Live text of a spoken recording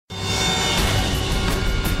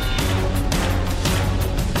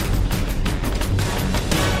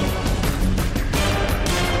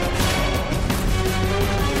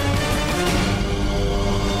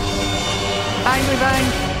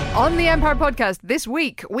On the Empire Podcast this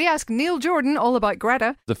week, we ask Neil Jordan all about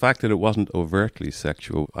Greta. The fact that it wasn't overtly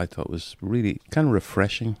sexual, I thought was really kind of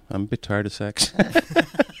refreshing. I'm a bit tired of sex.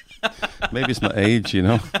 Maybe it's my age, you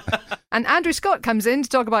know. And Andrew Scott comes in to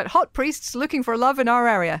talk about hot priests looking for love in our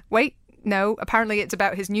area. Wait, no, apparently it's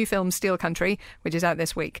about his new film Steel Country, which is out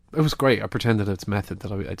this week. It was great. I pretended it's method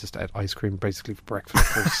that I just ate ice cream basically for breakfast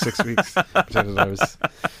for 6 weeks. Pretended I was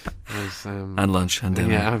and lunch and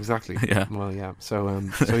dinner. Yeah, exactly. Yeah. Well, yeah. So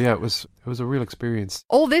yeah, it was a real experience.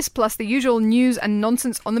 All this plus the usual news and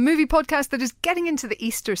nonsense on the movie podcast that is getting into the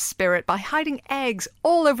Easter spirit by hiding eggs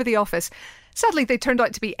all over the office. Sadly, they turned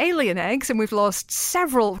out to be alien eggs, and we've lost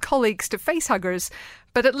several colleagues to facehuggers.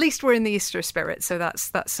 But at least we're in the Easter spirit, so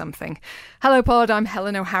that's something. Hello, Pod. I'm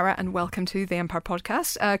Helen O'Hara, and welcome to the Empire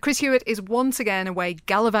Podcast. Chris Hewitt is once again away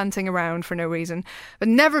gallivanting around for no reason. But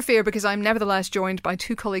never fear, because I'm nevertheless joined by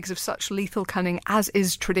two colleagues of such lethal cunning as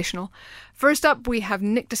is traditional. First up, we have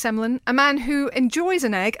Nick de Semlyen, a man who enjoys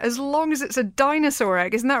an egg as long as it's a dinosaur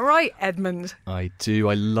egg. Isn't that right, Edmund? I do.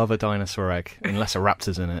 I love a dinosaur egg, unless a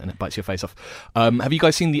raptor's in it and it bites your face off. Have you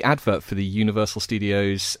guys seen the advert for the Universal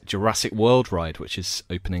Studios Jurassic World ride, which is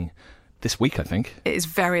opening this week, I think? It is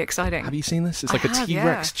very exciting. Have you seen this? It's like a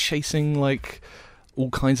T-Rex chasing like all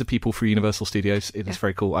kinds of people through Universal Studios. It is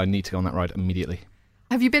very cool. I need to go on that ride immediately.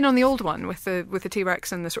 Have you been on the old one with the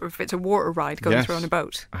T-Rex and the sort of, it's a water ride going through on a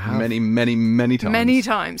boat? Many times. Many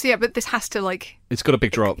times, yeah, but this has to like... It's got a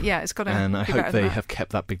big drop. Yeah, it's got a... And I hope they have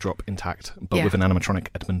kept that big drop intact, but with an animatronic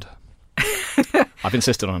Edmund. I've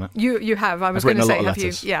insisted on it. You have. I was going to say, have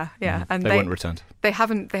letters. you? Yeah, yeah. And they weren't returned. They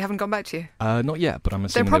haven't gone back to you. Not yet, but I'm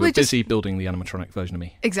assuming they were busy building the animatronic version of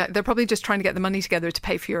me. Exactly. They're probably just trying to get the money together to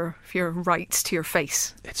pay for your rights to your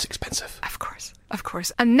face. It's expensive. Of course. Of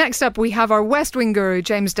course. And next up, we have our West Wing guru,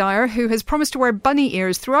 James Dyer, who has promised to wear bunny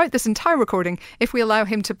ears throughout this entire recording if we allow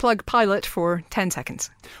him to plug Pilot for 10 seconds.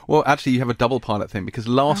 Well, actually, you have a double Pilot thing, because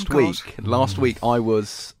last week I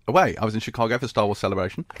was away. I was in Chicago for Star Wars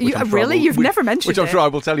Celebration. Really? You've never mentioned it. Which I'm sure I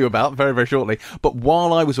will tell you about very, very shortly. But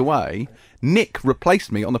while I was away, Nick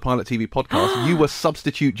replaced me on the Pilot TV podcast. You were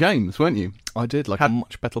substitute James, weren't you? I did, a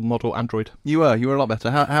much better model android. You were a lot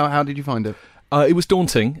better. How did you find it? It was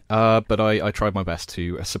daunting, but I tried my best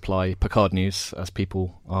to supply Picard news, as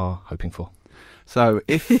people are hoping for. So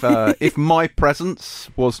if my presence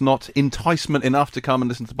was not enticement enough to come and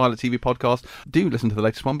listen to the Pilot TV podcast, do listen to the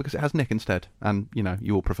latest one, because it has Nick instead, and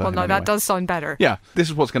you all prefer him anyway. That does sound better. Yeah, this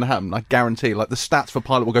is what's going to happen. I guarantee. The stats for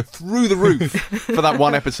Pilot will go through the roof for that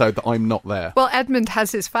one episode that I'm not there. Well, Edmund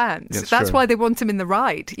has his fans. That's why they want him in the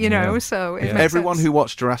ride. You know, so it makes everyone sense. who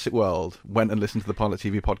watched Jurassic World went and listened to the Pilot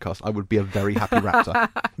TV podcast. I would be a very happy raptor.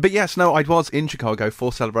 But yes, no, I was in Chicago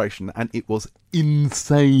for Celebration, and it was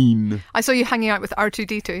insane. I saw you hanging out with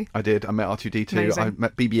R2-D2. I did. I met R2-D2. Amazing. I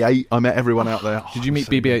met BB-8. I met everyone out there. Did you meet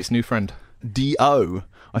BB-8's new friend? D.O.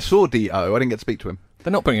 I saw D.O. I didn't get to speak to him.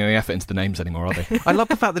 They're not putting any effort into the names anymore, are they? I love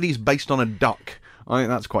the fact that he's based on a duck. I think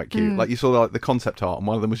that's quite cute. You saw the concept art, and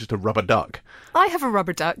one of them was just a rubber duck. I have a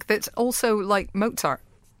rubber duck that's also like Mozart.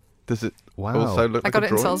 Does it also look like a I got it in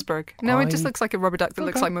drawing? Salzburg. No, it just looks like a rubber duck that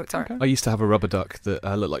looks like Mozart. I used to have a rubber duck that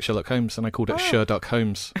looked like Sherlock Holmes, and I called it Sherduck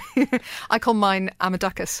Holmes. I call mine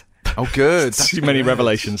Amaduckus. Oh, good. Too many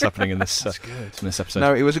revelations happening in this episode.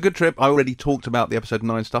 No, it was a good trip. I already talked about the episode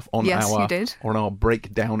 9 stuff on you did. on our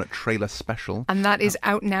breakdown trailer special. And that is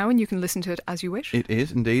out now, and you can listen to it as you wish. It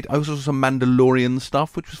is, indeed. I also saw some Mandalorian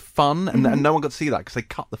stuff, which was fun, and no one got to see that because they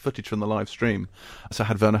cut the footage from the live stream. So I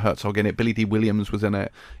had Werner Herzog in it, Billy D. Williams was in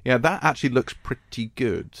it. Yeah, that actually looks pretty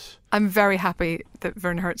good. I'm very happy that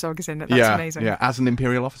Werner Herzog is in it. That's amazing. Yeah, as an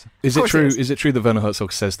Imperial officer. Is it true? Is it true that Werner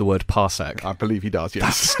Herzog says the word parsec? I believe he does.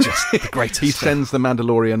 Yes, that's just the greatest. He sends the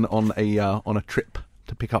Mandalorian on a trip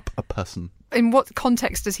to pick up a person. In what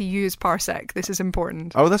context does he use parsec? This is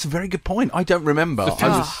important. Oh, that's a very good point. I don't remember.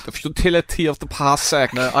 The futility of the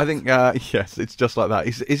parsec. No, I think, yes, it's just like that.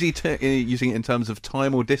 Is he using it in terms of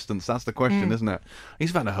time or distance? That's the question, isn't it?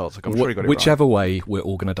 He's Werner Herzog. I'm sure he got it Whichever way, we're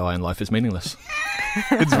all going to die and life is meaningless.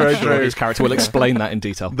 It's very true. His character will explain that in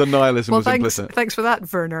detail. The nihilism was implicit. Thanks for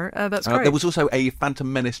that, Werner. That's great. There was also a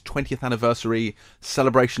Phantom Menace 20th anniversary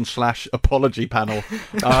celebration / apology panel.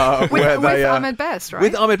 with Ahmed Best, right?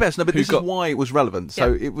 With Ahmed Best. No, but this is why it was relevant.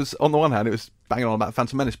 So it was, on the one hand, it was banging on about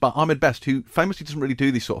Phantom Menace, but Ahmed Best, who famously doesn't really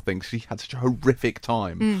do these sort of things, he had such a horrific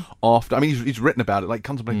time after. I mean, he's written about it,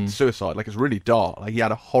 contemplating suicide. It's really dark. He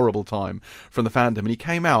had a horrible time from the fandom, and he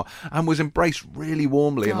came out and was embraced really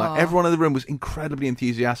warmly, and everyone in the room was incredibly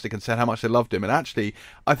enthusiastic and said how much they loved him. And actually,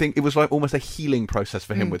 I think it was almost a healing process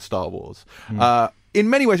for him with Star Wars. In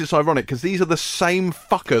many ways, it's ironic because these are the same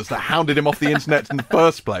fuckers that hounded him off the internet in the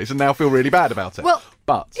first place and now feel really bad about it. Well,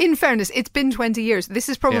 But In fairness, it's been 20 years. This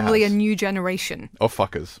is probably It a has. new generation of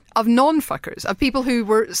fuckers. of non-fuckers, of people who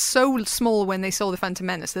were so small when they saw The Phantom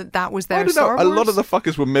Menace that was I their don't know. Star A Wars. lot of the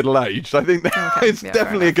fuckers were middle-aged. I think it's yeah,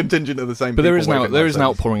 definitely fair a contingent of the same But people. there is now waving there is an lightsabers.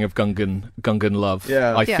 outpouring of Gungan love.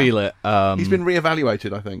 Yeah. I Yeah. feel it. He's been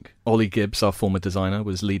re-evaluated, I think. Ollie Gibbs, our former designer,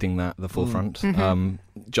 was leading the forefront. Mm-hmm.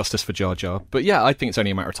 Justice for Jar Jar. But yeah, I think it's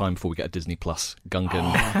only a matter of time before we get a Disney Plus Gungan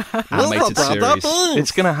animated series.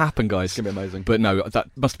 It's going to happen, guys. It's going to be amazing. But no, that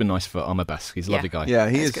must have been nice for Armour Best. He's a lovely guy. Yeah,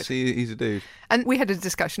 he That's is. good. He's a dude. And we had a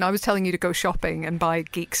discussion. I was telling you to go shopping and buy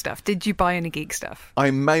geek stuff. Did you buy any geek stuff?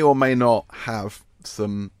 I may or may not have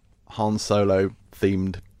some Han Solo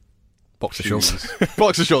themed Boxer shoes. shorts.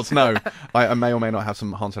 Boxer shorts, no. I may or may not have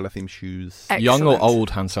some Han Solo themed shoes. Young or Excellent. old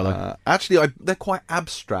Han Solo? Actually, they're quite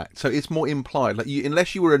abstract, so it's more implied. Like,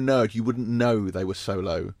 unless you were a nerd, you wouldn't know they were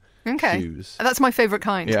Solo Okay. shoes. That's my favourite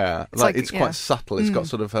kind. Yeah, It's like like- it's yeah. quite subtle. It's got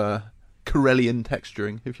sort of Corellian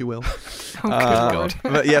texturing, if you will. Oh, good Lord.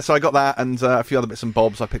 But yeah, so I got that and a few other bits and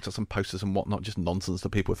bobs. I picked up some posters and whatnot, just nonsense that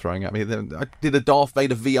people were throwing at me. Then I did a Darth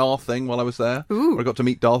Vader VR thing while I was there. Ooh. Where I got to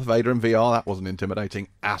meet Darth Vader in VR. That wasn't intimidating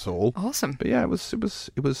at all. Awesome. But yeah, it was good.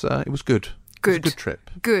 It was a Good. good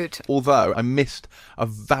trip. Good. Although I missed a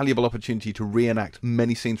valuable opportunity to reenact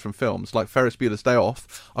many scenes from films, like Ferris Bueller's Day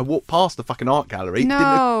Off. I walked past the fucking art gallery. No.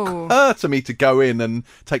 It didn't occur to me to go in and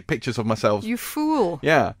take pictures of myself. You fool.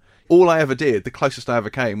 Yeah. All I ever did, the closest I ever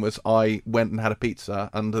came, was I went and had a pizza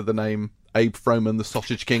under the name Abe Froman, the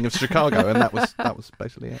Sausage King of Chicago, and that was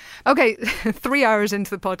basically it. Okay, 3 hours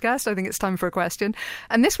into the podcast, I think it's time for a question.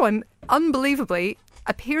 And this one, unbelievably,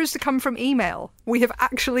 appears to come from email. We have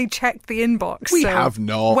actually checked the inbox. We have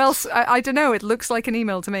not. Well, I don't know. It looks like an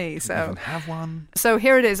email to me. I So, don't have one. so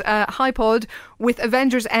here it is. Hi Pod, with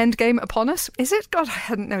Avengers Endgame upon us. Is it? God, I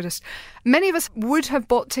hadn't noticed. Many of us would have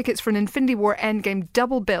bought tickets for an Infinity War Endgame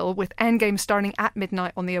double bill, with Endgame starting at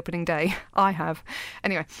midnight on the opening day. I have.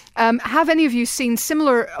 Anyway, have any of you seen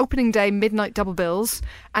similar opening day midnight double bills?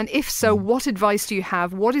 And if so, what advice do you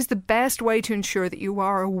have? What is the best way to ensure that you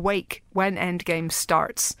are awake when Endgame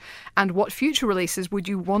starts? And what future releases would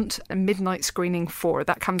you want a midnight screening for?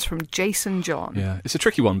 That comes from Jason John. Yeah, it's a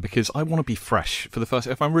tricky one because I want to be fresh for the first.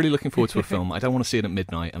 If I'm really looking forward to a film, I don't want to see it at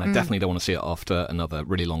midnight, and I definitely don't want to see it after another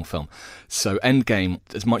really long film. So Endgame,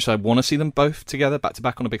 as much as I want to see them both together, back to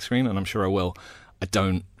back on a big screen, and I'm sure I will, I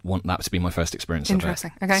don't want that to be my first experience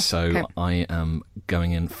Interesting. of it. Okay. So Okay. I am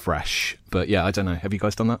going in fresh. But yeah, I don't know. Have you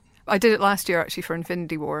guys done that? I did it last year actually for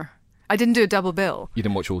Infinity War. I didn't do a double bill. You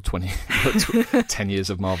didn't watch all 10 years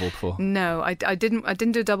of Marvel before? No, I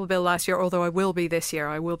didn't do a double bill last year, although I will be this year.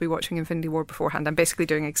 I will be watching Infinity War beforehand. I'm basically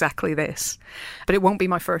doing exactly this. But it won't be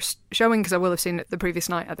my first showing because I will have seen it the previous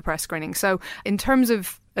night at the press screening. So in terms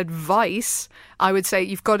of advice, I would say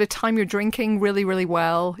you've got to time your drinking really, really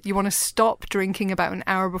well. You want to stop drinking about an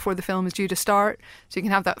hour before the film is due to start, so you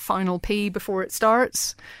can have that final pee before it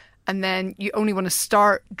starts. And then you only want to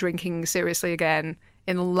start drinking seriously again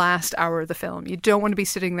in the last hour of the film. You don't want to be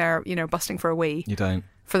sitting there, busting for a wee You don't?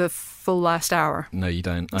 for the full last hour. No, you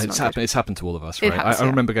don't. That's not good. It's happened to all of us, It right? has, I yeah.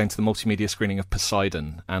 remember going to the multimedia screening of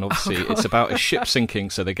Poseidon, and obviously it's about a ship sinking,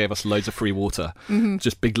 so they gave us loads of free water,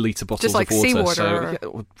 just big litre bottles Just like of water. seawater So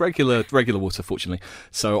or- yeah, regular water, fortunately.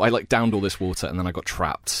 So I downed all this water, and then I got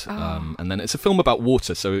trapped. And then it's a film about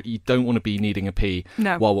water, so you don't want to be needing a pee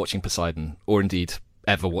No. while watching Poseidon, or indeed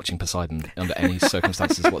ever watching Poseidon under any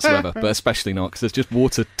circumstances whatsoever, but especially not because there's just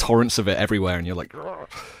water torrents of it everywhere, and you're like, "Ugh."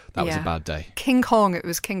 That was a Yeah. bad day. King Kong, it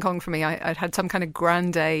was King Kong for me. I'd had some kind of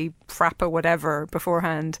grande frappa whatever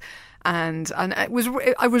beforehand, and I was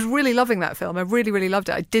really loving that film. I really, really loved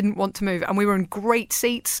it. I didn't want to move, and we were in great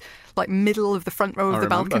seats, like middle of the front row of the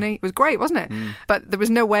remember. balcony. It was great, wasn't it? But there was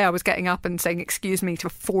no way I was getting up and saying excuse me to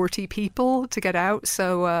 40 people to get out.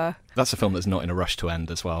 So That's a film that's not in a rush to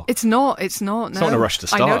end as well. it's not. No. not in a rush to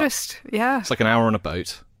start. I noticed. Yeah. It's like an hour on a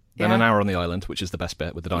boat, then Yeah. an hour on the island, which is the best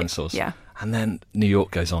bit with the dinosaurs. yeah. And then New York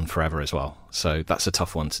goes on forever as well. So that's a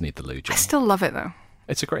tough one to need the luge I on. still love it though.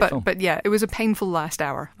 It's a great film. But yeah, it was a painful last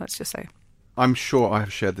hour. Let's just say. I'm sure I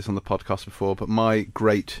have shared this on the podcast before, but my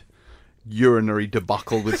great urinary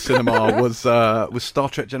debacle with cinema was Star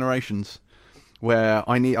Trek Generations, where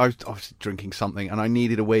I was drinking something and I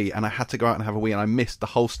needed a wee, and I had to go out and have a wee, and I missed the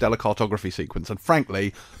whole stellar cartography sequence. And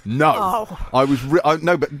frankly, no, I was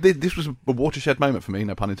no, but this was a watershed moment for me,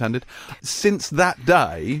 no pun intended. Since that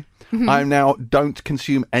day, I now don't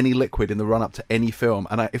consume any liquid in the run up to any film,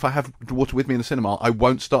 and if I have water with me in the cinema, I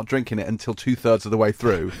won't start drinking it until 2/3 of the way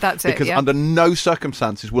through. That's it, because yeah. under no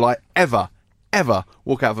circumstances will I ever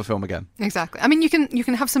walk out of a film again. Exactly. I mean, you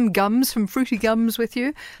can have some gums, some fruity gums with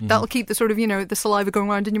you. That'll keep the sort of the saliva going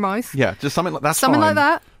around in your mouth. Yeah, just something like that's Something fine.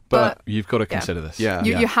 like that. But you've got to consider this. Yeah.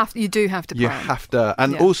 you do have to plan. You have to,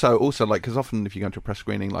 and Yeah. also, like, because often if you go to a press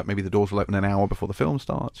screening, like maybe the doors will open an hour before the film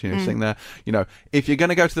starts. Sitting there. If you're going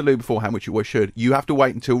to go to the loo beforehand, which you always should, you have to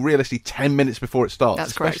wait until realistically 10 minutes before it starts.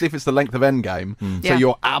 That's especially correct. if it's the length of Endgame. So Yeah.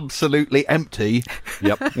 you're absolutely empty.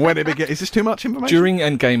 Yep. When it begins, is this too much information? During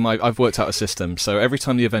Endgame, I've worked out a system. So every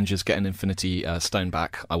time the Avengers get an Infinity Stone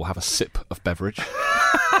back, I will have a sip of beverage.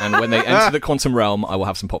 And when they enter the quantum realm, I will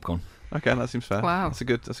have some popcorn. Okay, that seems fair. Wow. That's a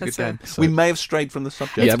good game. it. So- We may have strayed from the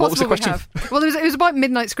subject. Yeah, what was the Possible we question? have. Well, it was about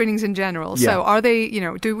midnight screenings in general. Yeah. So are they,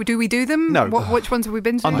 do we do them? No. Which ones have we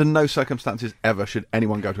been to? Under no circumstances ever should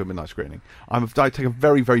anyone go to a midnight screening. I take a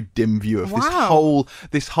very, very dim view of Wow.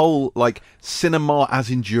 this whole like cinema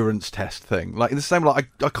as endurance test thing. Like in the same I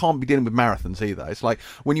can't be dealing with marathons either. It's like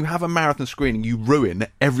when you have a marathon screening, you ruin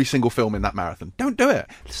every single film in that marathon. Don't do it.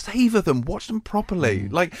 Savor them. Watch them properly.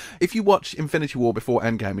 Like if you watch Infinity War before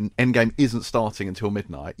Endgame and Endgame isn't starting until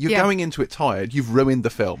midnight, you're Yeah. going into it tired. You've ruined the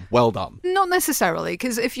film. Well done. Not necessarily,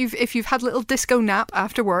 because if you've had a little disco nap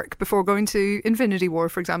after work before going to Infinity War,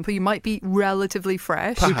 for example, you might be relatively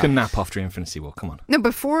fresh. Who can nap after Infinity War? Come on. No,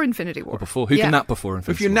 before Infinity War. Or before? Who Yeah. can nap before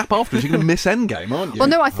Infinity If you War? nap afterwards, you're going to miss Endgame, aren't you? Well,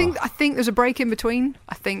 no, I think there's a break in between.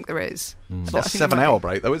 I think there is. It's So not I a think there 7-hour might be.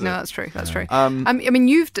 break, though, is it? No, that's true. That's true. I mean,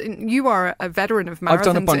 you are a veteran of marathons. I've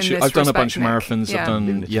done a bunch. in Of, this I've done a respect, bunch of Nick. marathons.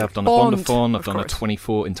 Yeah. I've done a Bond, Bondathon. of I've done a course.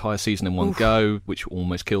 24 entire season in one go, which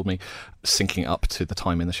almost killed me, syncing up to the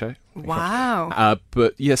time in the show. Wow.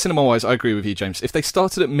 But yeah, cinema-wise, I agree with you, James. If they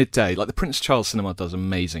started at midday, like the Prince Charles Cinema does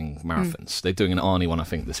amazing marathons. They're doing an Arnie one, I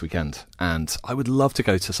think, this weekend, and I would love to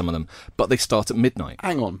go to some of them, but they start at midnight.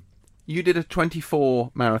 Hang on. You did a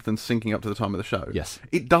 24 marathon syncing up to the time of the show. Yes.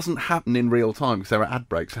 It doesn't happen in real time because there are ad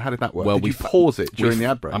breaks. So how did that work? Well, did you pause it during the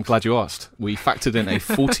ad breaks? I'm glad you asked. We factored in a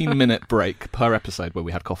 14-minute break per episode where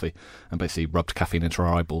we had coffee and basically rubbed caffeine into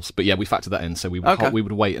our eyeballs. But yeah, we factored that in, so we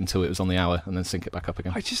would wait until it was on the hour and then sync it back up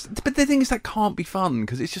again. But the thing is, that can't be fun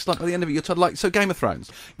because it's just like by the end of it, you're told, like, so Game of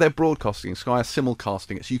Thrones, they're broadcasting, Sky are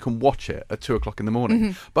simulcasting it so you can watch it at 2 o'clock in the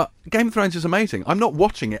morning. But Game of Thrones is amazing. I'm not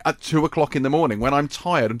watching it at 2 o'clock in the morning when I'm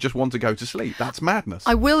tired and just want to go to sleep. That's madness.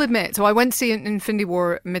 I will admit, so I went to see Infinity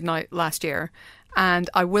War midnight last year, and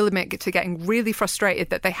I will admit to getting really frustrated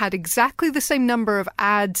that they had exactly the same number of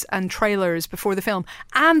ads and trailers before the film,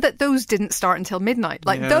 and that those didn't start until midnight.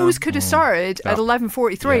 Like, those could have started at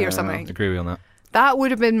 11:43 or something. I agree with you on that. That would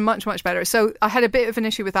have been much, much better. So I had a bit of an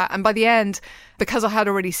issue with that. And by the end, because I had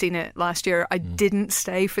already seen it last year, I didn't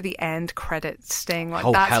stay for the end credits sting.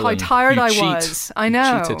 Like, that's Helen, how tired you I cheat. was. I You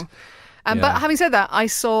know. cheated. But Yeah. having said that, I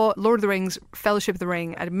saw Lord of the Rings, Fellowship of the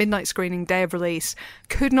Ring at a midnight screening, day of release.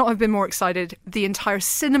 Could not have been more excited. The entire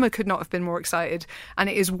cinema could not have been more excited.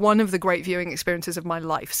 And it is one of the great viewing experiences of my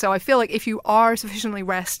life. So I feel like if you are sufficiently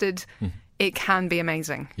rested, it can be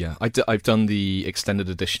amazing. Yeah, I've done the extended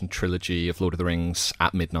edition trilogy of Lord of the Rings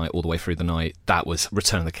at midnight all the way through the night. That was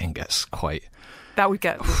Return of the King gets quite... That would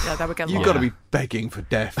get You've long. got to be begging for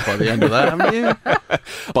death by the end of that, haven't you?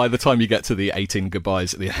 By the time you get to the 18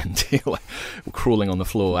 goodbyes at the end, you're like crawling on the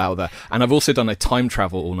floor out there. And I've also done a time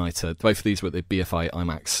travel all-nighter. Both of these were at the BFI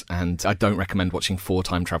IMAX, and I don't recommend watching 4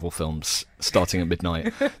 time travel films starting at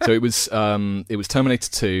midnight. So it was Terminator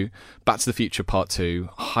 2, Back to the Future Part 2,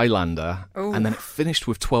 Highlander, and then it finished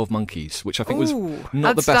with 12 Monkeys, which I think was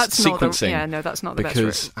not the best sequencing. That's not the best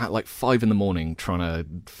because route. at like 5 in the morning trying to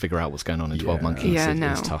figure out what's going on in 12 Monkeys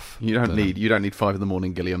is tough. You don't need 5 in the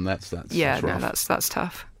morning, Gilliam. That's rough. That's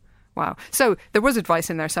tough. Wow. So there was advice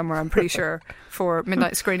in there somewhere, I'm pretty sure, for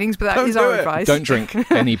midnight screenings, but that is our advice. Don't drink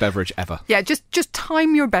any beverage ever. Yeah, just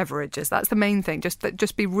time your beverages. That's the main thing. Just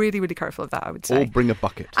be really, really careful of that, I would say. Or bring a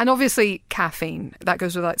bucket. And obviously caffeine. That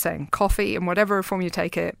goes without saying. Coffee, in whatever form you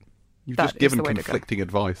take it. You've that just given is the way to go. conflicting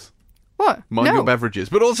advice. What? Mind your beverages,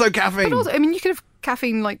 but also caffeine. But also, I mean, you could have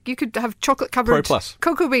caffeine, like you could have chocolate-covered Pro Plus.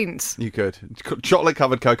 cocoa beans. You could.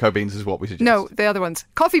 Chocolate-covered cocoa beans is what we suggest. No, the other ones.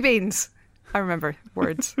 Coffee beans. I remember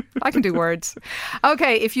words. I can do words.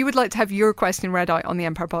 Okay, if you would like to have your question read out on the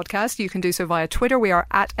Empire Podcast, you can do so via Twitter. We are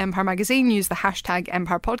at Empire Magazine. Use the hashtag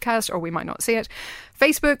Empire Podcast, or we might not see it.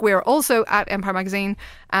 Facebook, we are also at Empire Magazine.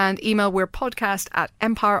 And email, we're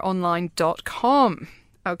podcast@empireonline.com.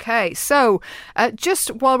 Okay, so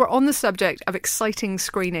just while we're on the subject of exciting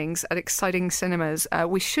screenings at exciting cinemas,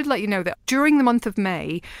 we should let you know that during the month of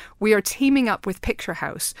May, we are teaming up with Picture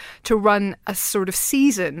House to run a sort of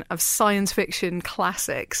season of science fiction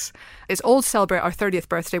classics. It's all to celebrate our 30th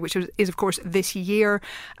birthday, which is of course this year.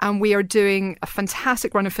 And we are doing a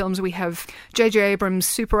fantastic run of films. We have J.J. Abrams'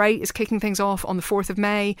 Super 8 is kicking things off on the 4th of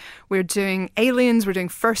May. We're doing Aliens, we're doing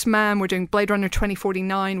First Man, we're doing Blade Runner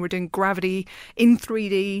 2049, we're doing Gravity in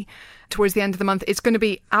 3D towards the end of the month. It's going to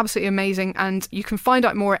be absolutely amazing, and you can find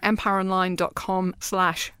out more at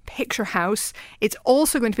empireonline.com/picturehouse. It's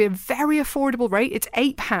also going to be a very affordable rate. It's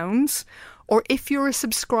 £8, or if you're a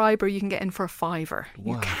subscriber, you can get in for a £5. Wow.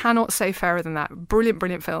 You cannot say fairer than that. Brilliant,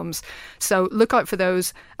 brilliant films. So look out for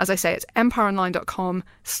those. As I say, it's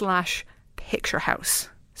empireonline.com/picturehouse.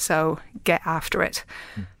 So get after it.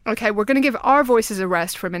 Okay, we're going to give our voices a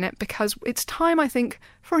rest for a minute because it's time, I think,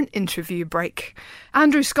 for an interview break.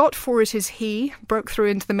 Andrew Scott, for it is he, broke through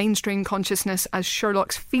into the mainstream consciousness as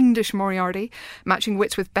Sherlock's fiendish Moriarty, matching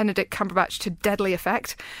wits with Benedict Cumberbatch to deadly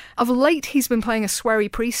effect. Of late, he's been playing a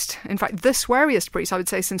sweary priest, in fact, the sweariest priest, I would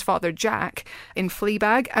say, since Father Jack, in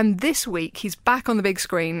Fleabag. And this week, he's back on the big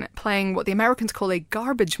screen playing what the Americans call a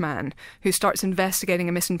garbage man, who starts investigating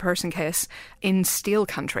a missing person case in Steel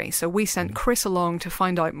Country. So we sent Chris along to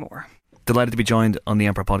find out more. Delighted to be joined on the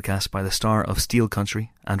Emperor podcast by the star of Steel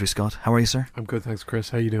Country, Andrew Scott. How are you, sir? I'm good, thanks,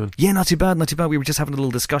 Chris. How are you doing? Yeah, not too bad, not too bad. We were just having a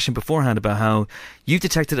little discussion beforehand about how you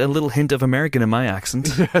detected a little hint of American in my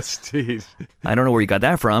accent. Yes, indeed. I don't know where you got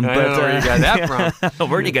that from. I don't know where you got that from.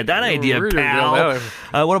 Where did you get that idea, pal?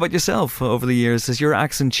 What about yourself over the years? Has your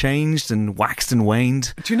accent changed and waxed and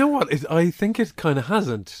waned? Do you know what? I think it kind of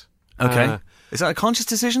hasn't. Okay. Is that a conscious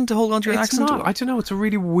decision to hold on to your accent? Not. I don't know. It's a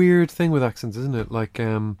really weird thing with accents, isn't it? Like,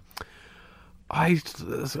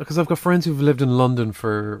 because I've got friends who've lived in London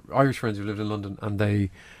Irish friends who've lived in London, and they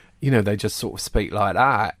just sort of speak like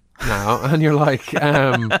that now, and you're like,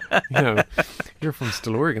 you're from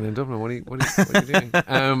still Oregon in Dublin. What are you doing?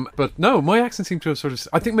 But no, my accent seemed to have sort of.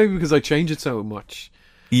 I think maybe because I change it so much.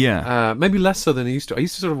 Yeah. Maybe less so than I used to. I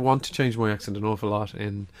used to sort of want to change my accent an awful lot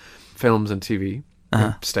in films and TV,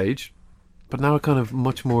 and stage. But now I'm kind of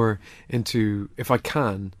much more into, if I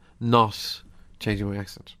can, not changing my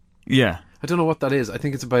accent. Yeah. I don't know what that is. I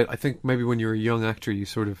think maybe when you're a young actor, you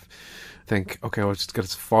sort of think, okay, I'll just get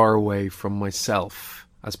as far away from myself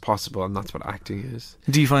as possible, and that's what acting is.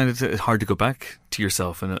 Do you find it hard to go back to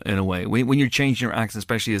yourself in a way? When you're changing your accent,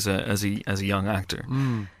 especially as a young actor,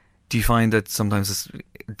 do you find that sometimes it's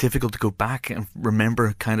difficult to go back and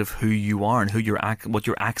remember kind of who you are and what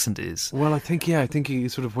your accent is? Well, I think you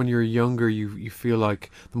sort of, when you're younger, you feel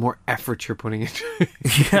like the more effort you're putting into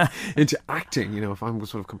into acting, if I'm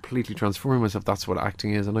sort of completely transforming myself, that's what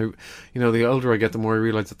acting is. And the older I get, the more I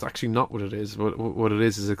realise that's actually not what it is. What it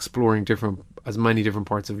is exploring as many different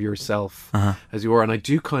parts of yourself as you are. And I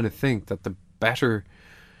do kind of think that the better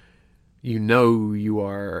you know you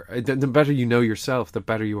are, the better you know yourself, the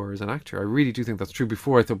better you are as an actor. I really do think that's true.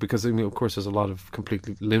 Before, I thought, because of course there's a lot of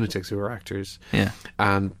completely lunatics who are actors,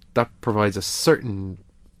 and that provides a certain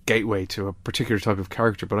gateway to a particular type of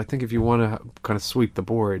character. But I think if you want to kind of sweep the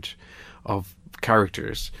board of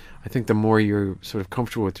characters, I think the more you're sort of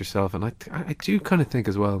comfortable with yourself, and I do kind of think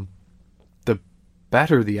as well, the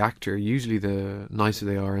better the actor, usually the nicer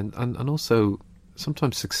they are, and also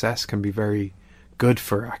sometimes success can be very good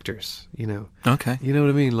for actors, Okay. You know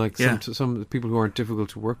what I mean? Like some people who aren't difficult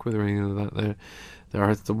to work with or anything like that, there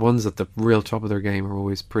are the ones at the real top of their game are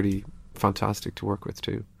always pretty fantastic to work with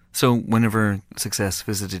too. So whenever success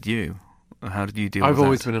visited you, how did you deal with that? I've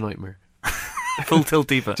always been a nightmare. Full tilt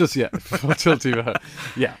diva. Full tilt diva.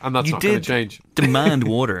 Yeah, and that's not going to change. Demand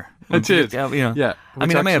water. I did. Yeah. I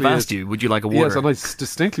mean, I may have asked you, would you like a water? Yes, and I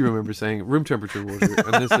distinctly remember saying room temperature water,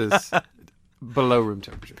 and this is below room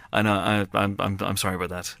temperature. I know. I'm sorry about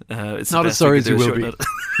that. It's not as sorry as you will be.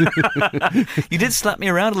 You did slap me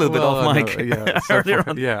around a little bit off mic. Earlier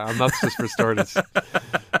on. Yeah, and that's just for starters.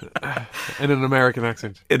 In an American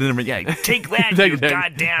accent. Take that, you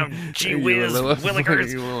goddamn gee whiz,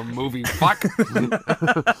 willikers. You little movie fuck.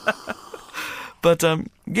 But so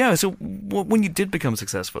when you did become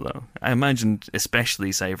successful, though, I imagine,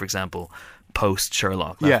 especially, say, for example, post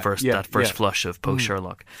Sherlock, that first flush of post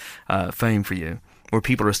Sherlock fame for you, where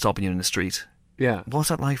people are stopping you in the street. Yeah, what's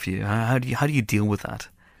that like for you? How do you deal with that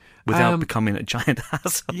without becoming a giant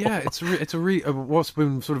asshole? Yeah, it's what's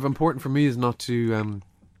been sort of important for me is not to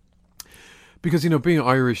because being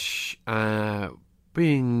Irish,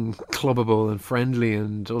 being clubbable and friendly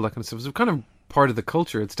and all that kind of stuff is kind of part of the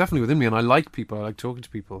culture. It's definitely within me, and I like people. I like talking to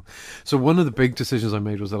people. So one of the big decisions I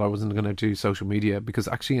made was that I wasn't going to do social media, because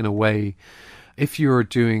actually, in a way, if you're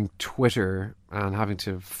doing Twitter and having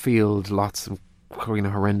to field lots of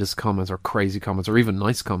horrendous comments or crazy comments or even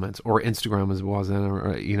nice comments, or Instagram as it was then,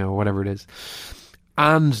 or whatever it is,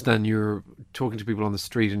 and then you're talking to people on the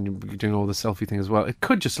street and you're doing all the selfie thing as well, it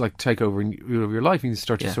could just like take over your life, and you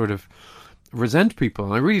start to sort of resent people.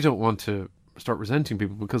 And I really don't want to start resenting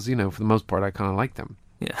people because, you know, for the most part, I kind of like them.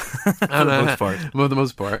 Yeah, for the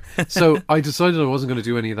most part. So I decided I wasn't going to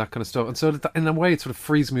do any of that kind of stuff. And so in a way, it sort of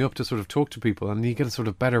frees me up to sort of talk to people, and you get a sort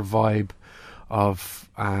of better vibe of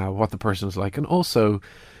what the person is like. And also,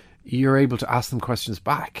 you're able to ask them questions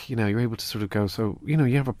back. You know, you're able to sort of go, so, you know,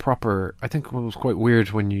 you have a proper... I think what was quite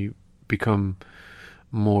weird when you become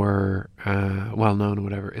more well-known or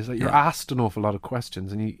whatever is that you're asked an awful lot of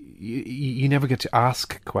questions, and you never get to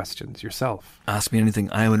ask questions yourself. Ask me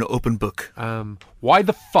anything. I am an open book. Why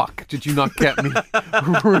the fuck did you not get me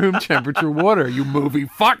room temperature water, you movie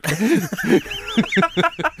fuck?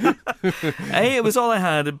 A, it was all I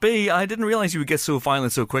had. B, I didn't realise you would get so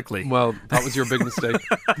violent so quickly. Well, that was your big mistake.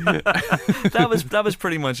 That was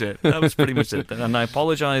pretty much it. And I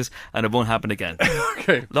apologise, and it won't happen again.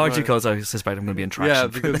 Okay. Largely because I suspect I'm going to be in traction. Yeah,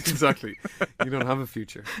 because exactly. You don't have a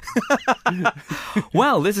future.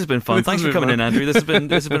 Well, this has been fun. Thanks for coming in, Andrew. This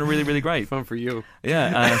has been really, really great. Fun for you.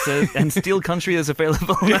 Yeah. And Steel Country is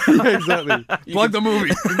available. Yeah, exactly. Plug the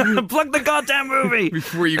movie. Plug the goddamn movie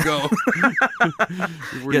before you go.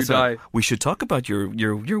 Before you die. We should talk about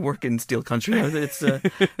your work in Steel Country. It's a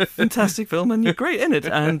fantastic film, and you're great in it.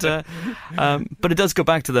 And but it does go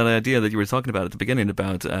back to that idea that you were talking about at the beginning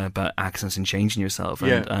about accents and changing yourself.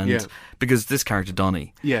 And because this character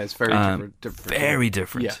Donnie, it's very different. Very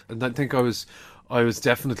different. Yeah, and I think I was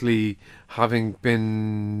definitely, having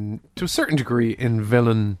been to a certain degree in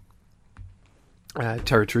villain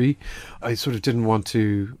territory, I sort of didn't want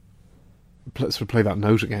to play that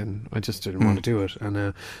note again. I just didn't want to do it.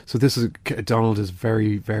 And so Donald is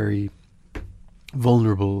very, very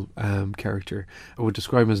vulnerable character. I would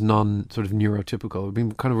describe him as sort of neurotypical. I've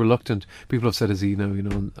been kind of reluctant. People have said, has he got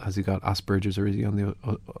Asperger's, or is he on the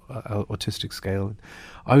autistic scale? And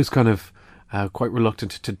I was kind of quite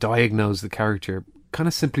reluctant to diagnose the character, kind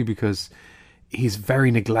of simply because he's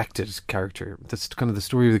very neglected character. That's kind of the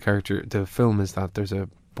story of the character. The film is that there's a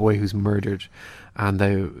boy who's murdered, and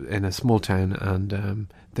they in a small town, and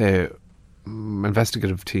the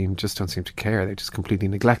investigative team just don't seem to care. They just completely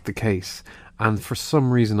neglect the case. And for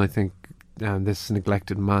some reason, I think this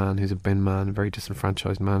neglected man, who's a bin man, a very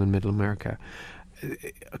disenfranchised man in Middle America,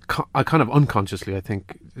 I kind of unconsciously, I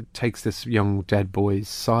think, takes this young dead boy's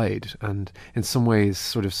side, and in some ways,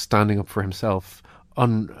 sort of standing up for himself,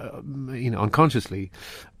 unconsciously,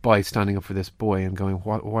 by standing up for this boy and going,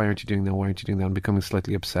 why aren't you doing that? Why aren't you doing that? And becoming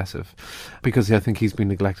slightly obsessive, because I think he's been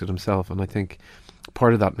neglected himself, and I think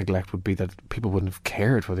part of that neglect would be that people wouldn't have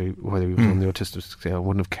cared whether he was on the autistic scale,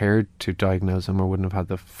 wouldn't have cared to diagnose him, or wouldn't have had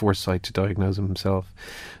the foresight to diagnose him himself.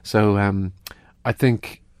 So I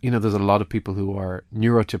think, there's a lot of people who are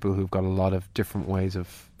neurotypical who've got a lot of different ways of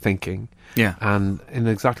thinking. Yeah. And in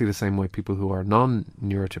exactly the same way, people who are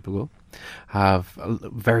non-neurotypical have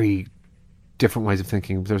very different ways of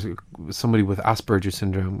thinking. There's somebody with Asperger's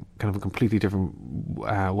syndrome, kind of a completely different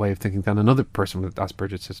way of thinking than another person with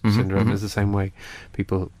Asperger's syndrome. Is the same way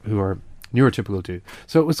people who are neurotypical do.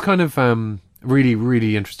 So it was kind of really,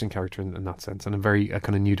 really interesting character in that sense, and a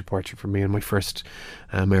kind of new departure for me, and my first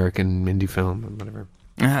American indie film and whatever.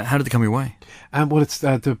 How did it come your way? Well, it's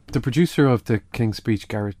the producer of the King's Speech,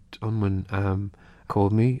 Garrett Unwin,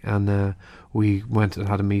 called me, and we went and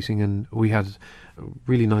had a meeting, and we had a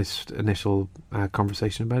really nice initial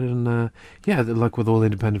conversation about it. And like with all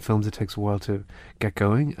independent films, it takes a while to get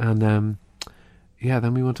going. And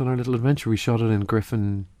then we went on our little adventure. We shot it in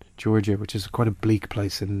Griffin, Georgia, which is quite a bleak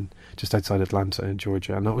place just outside Atlanta in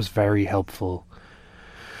Georgia, and that was very helpful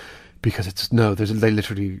because they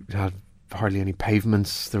literally had hardly any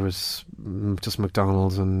pavements. There was just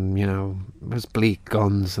McDonald's, and it was bleak,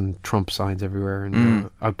 guns and Trump signs everywhere. And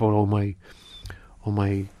I bought all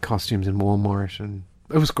my costumes in Walmart, and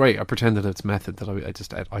it was great. I pretended it's method that I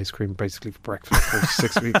just ate ice cream basically for breakfast for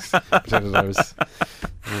 6 weeks. Pretended I was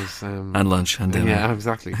and lunch and dinner. Yeah,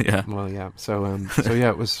 exactly. Yeah. Well, yeah. So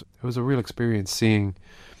it was a real experience seeing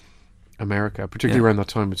America, particularly around that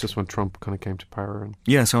time. It's just when Trump kind of came to power.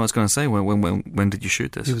 And so I was going to say, when did you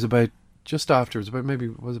shoot this? It was about just after. It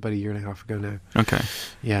was about a year and a half ago now. Okay.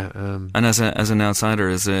 Yeah. And as an outsider,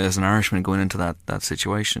 as an Irishman going into that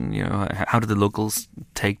situation, how did the locals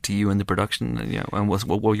take to you in the production? And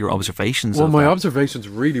what were your observations? Well, my observations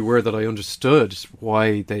really were that I understood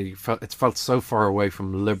why it felt so far away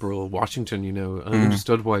from liberal Washington. And I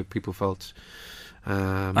understood why people felt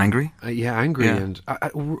angry. Angry and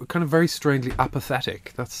kind of very strangely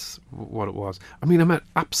apathetic. That's what it was. I mean, I met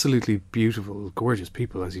absolutely beautiful, gorgeous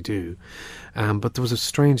people, as you do, but there was a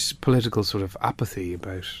strange political sort of apathy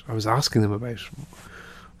about. I was asking them about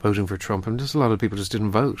voting for Trump, and just a lot of people just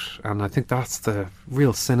didn't vote. And I think that's the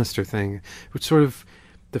real sinister thing, which sort of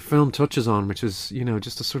the film touches on, which is,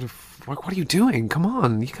 just a sort of, what are you doing? Come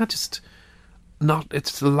on, you can't just not.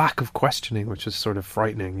 It's the lack of questioning, which is sort of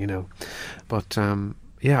frightening, But I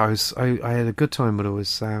had a good time, but I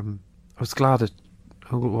was glad it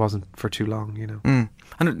wasn't for too long,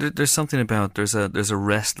 And there's something about there's a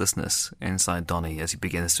restlessness inside Donnie as he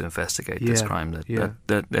begins to investigate this crime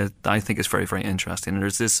that I think is very, very interesting. And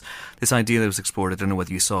there's this idea that was explored. I don't know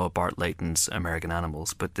whether you saw Bart Layton's American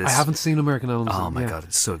Animals, but I haven't seen American Animals. Oh my God,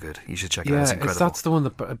 it's so good. You should check it out. It's incredible. That's the one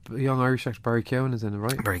that young Irish actor Barry Keoghan is in it,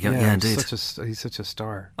 right? Barry Keoghan, yeah, indeed. He's such a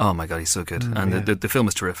star. Oh my God, he's so good. And the film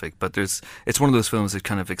is terrific. But it's one of those films that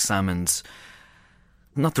kind of examines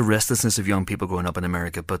not the restlessness of young people growing up in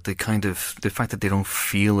America, but the fact that they don't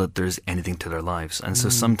feel that there's anything to their lives, and so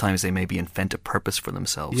sometimes they maybe invent a purpose for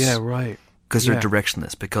themselves. Yeah, right. Because they're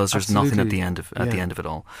directionless, because there's nothing at the end of it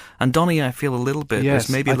all. And Donnie, I feel a little bit. Yes, there's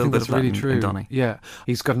maybe a little bit of that really in Donnie. Yeah,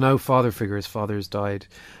 he's got no father figure. His father's died.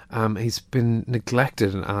 He's been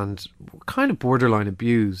neglected and kind of borderline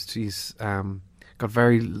abused. He's got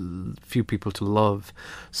very few people to love.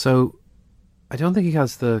 So I don't think he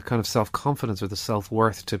has the kind of self-confidence or the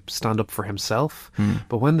self-worth to stand up for himself.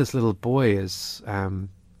 But when this little boy is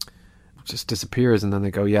just disappears, and then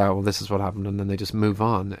they go, yeah, well, this is what happened, and then they just move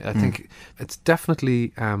on. I think it's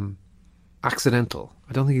definitely accidental.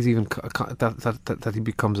 I don't think he's even that he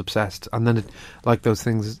becomes obsessed, and then like those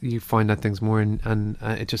things, you find out things more, and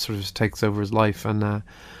it just sort of just takes over his life. And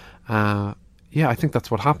I think that's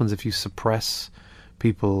what happens if you suppress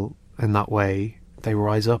people in that way. They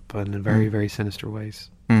rise up in very, very sinister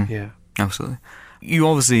ways. Yeah, absolutely. You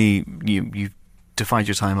obviously you divide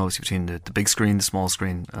your time obviously between the big screen, the small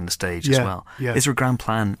screen, and the stage as well. Yeah. Is there a grand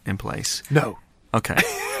plan in place? No. Okay.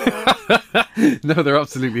 No, there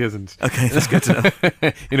absolutely isn't. Okay, that's good to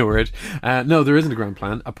know. In a word, no, there isn't a grand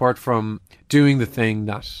plan apart from doing the thing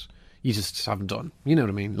that you just haven't done. You know what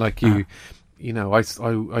I mean? Like I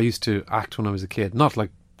used to act when I was a kid, not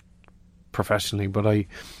like professionally, but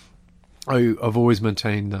I've always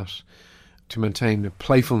maintained that to maintain a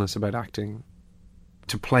playfulness about acting,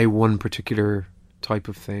 to play one particular type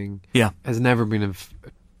of thing, has never been of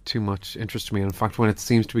too much interest to me. In fact, when it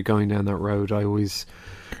seems to be going down that road, I always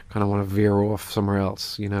kind of want to veer off somewhere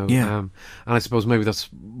else, and I suppose maybe that's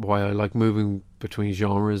why I like moving between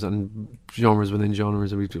genres and genres within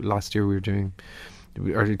genres. Last year we were doing,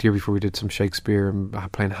 or the year before we did some Shakespeare and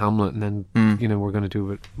playing Hamlet, and then we're going to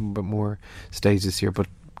do a bit more stage this year, but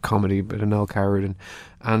comedy, but an El Coward,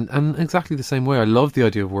 and exactly the same way. I love the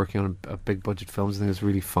idea of working on a big budget films. I think it's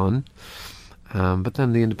really fun. But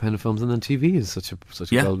then the independent films, and then TV is such a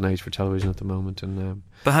golden age for television at the moment. And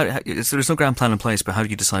but so there's no grand plan in place. But how do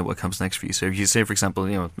you decide what comes next for you? So if you say, for example,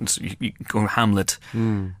 you go Hamlet,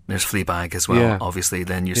 there's Fleabag as well. Obviously,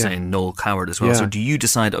 then you're saying Noel Coward as well. So do you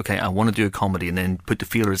decide? Okay, I want to do a comedy, and then put the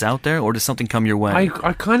feelers out there, or does something come your way?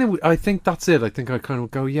 I think that's it. I think I kind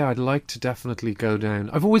of go, I'd like to definitely go down.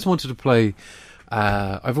 I've always wanted to play.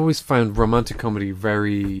 I've always found romantic comedy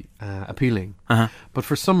very appealing, but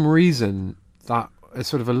for some reason that it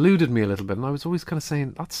sort of eluded me a little bit, and I was always kind of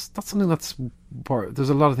saying that's something that's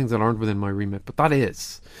there's a lot of things that aren't within my remit, but that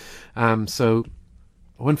is. So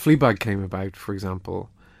when Fleabag came about, for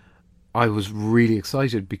example, I was really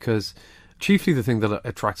excited because chiefly the thing that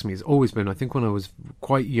attracts me has always been, I think when I was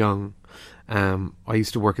quite young, I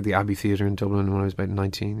used to work at the Abbey Theatre in Dublin when I was about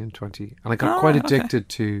 19 and 20, and I got quite addicted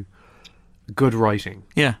to good writing.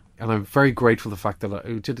 Yeah. And I'm very grateful for the fact that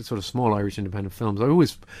I did sort of small Irish independent films. I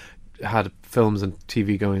always had films and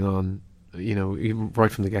TV going on, even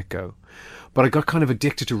right from the get-go. But I got kind of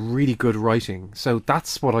addicted to really good writing. So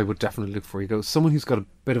that's what I would definitely look for. You go, someone who's got a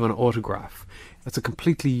bit of an autograph. That's a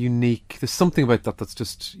completely unique... There's something about that that's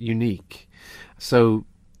just unique. So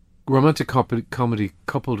romantic comedy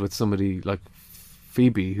coupled with somebody like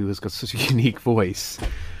Phoebe, who has got such a unique voice,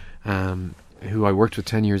 who I worked with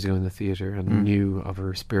 10 years ago in the theatre and knew of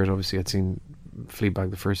her spirit. Obviously, I'd seen Fleabag,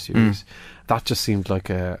 the first series. That just seemed like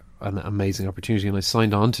an amazing opportunity, and I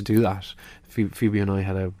signed on to do that. Phoebe and I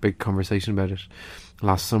had a big conversation about it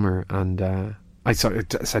last summer, and I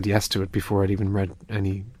said yes to it before I'd even read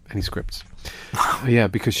any scripts. Yeah,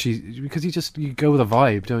 because you go with a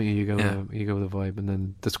vibe, don't you? You go with a vibe, and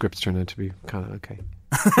then the scripts turn out to be kind of okay.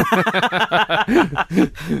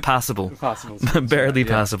 Passable, barely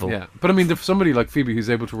passable. Yeah, but I mean, if somebody like Phoebe who's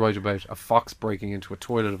able to write about a fox breaking into a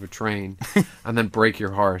toilet of a train and then break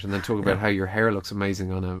your heart, and then talk about how your hair looks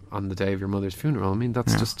amazing on the day of your mother's funeral. I mean,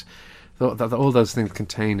 that's all those things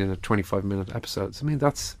contained in a 25-minute episode. I mean,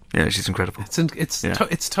 that's she's incredible.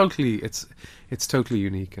 It's totally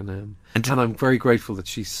unique, and I'm very grateful that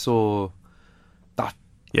she saw that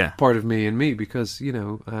part of me in me, because it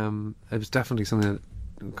was definitely something that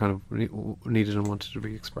kind of needed and wanted to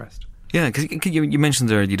be expressed. Yeah, because you mentioned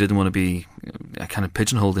there you didn't want to be kind of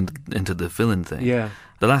pigeonholed into the villain thing. Yeah.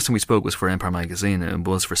 The last time we spoke was for Empire Magazine, and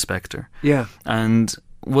was for Spectre. Yeah. And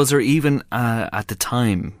was there even at the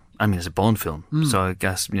time? I mean, it's a Bond film, so I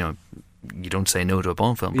guess you don't say no to a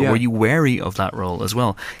Bond film. But were you wary of that role as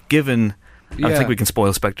well? Given, I think we can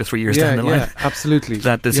spoil Spectre 3 years down the line. Yeah, absolutely.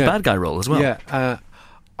 That there's a bad guy role as well. Yeah,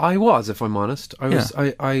 I was, if I'm honest. I was.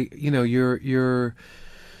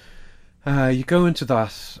 You go into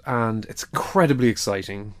that, and it's incredibly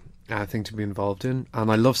exciting thing to be involved in. And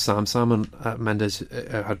I love Sam. Sam and Mendes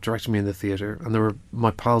had directed me in the theatre, and there were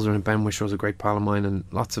my pals around. Ben Wishaw was a great pal of mine, and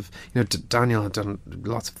lots of Daniel had done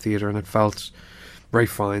lots of theatre, and it felt Ray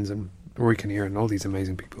Fiennes and Roy Kinnear and all these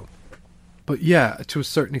amazing people. But yeah, to a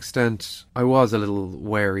certain extent, I was a little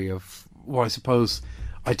wary of. Well, I suppose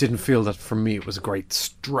I didn't feel that for me it was a great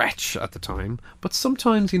stretch at the time. But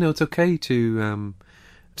sometimes it's okay to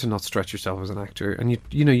not stretch yourself as an actor, and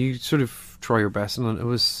you sort of try your best, and it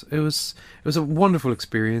was a wonderful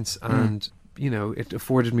experience, and it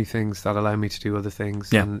afforded me things that allow me to do other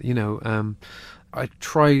things, and I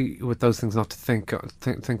try with those things not to think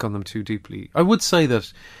on them too deeply. I would say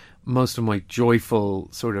that most of my joyful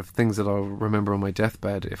sort of things that I'll remember on my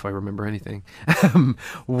deathbed, if I remember anything,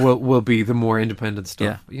 will be the more independent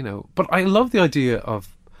stuff, But I love the idea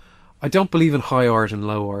of. I don't believe in high art and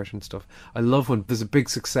low art and stuff. I love when there's a big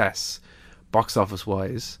success, box office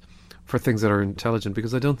wise, for things that are intelligent,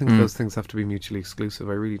 because I don't think those things have to be mutually exclusive.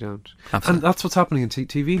 I really don't. Absolutely. And that's what's happening in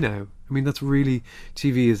TV now. I mean, that's really,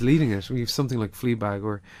 TV is leading it. We have something like Fleabag,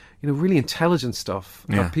 or really intelligent stuff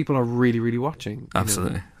that people are really, really watching.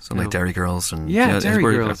 Absolutely. Something like Dairy Girls and Dairy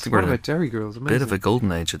Girls. What about Dairy Girls? Amazing. Bit of a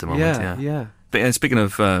golden age at the moment. Yeah. But speaking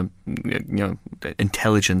of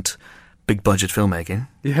intelligent, big budget filmmaking.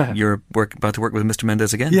 Yeah. You're about to work with Mr.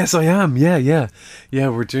 Mendes again? Yes, I am. Yeah,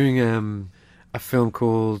 we're doing a film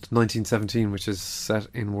called 1917, which is set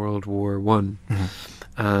in World War One.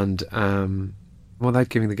 And without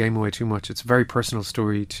giving the game away too much, it's a very personal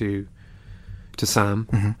story to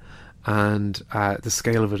Sam, and the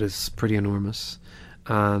scale of it is pretty enormous.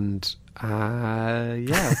 And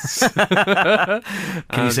yes.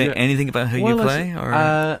 Can you say anything about who you play?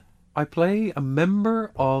 Or I play a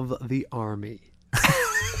member of the army.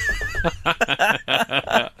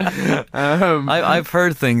 I've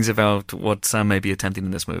heard things about what Sam may be attempting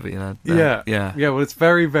in this movie. Yeah. Well, it's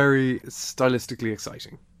very, very stylistically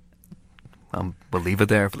exciting. We'll leave it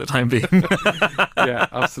there for the time being. Yeah,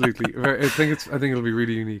 absolutely. I think it'll be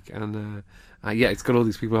really unique, and it's got all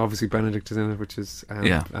these people. Obviously, Benedict is in it, which is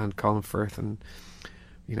and Colin Firth, and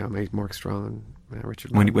Mark Strong and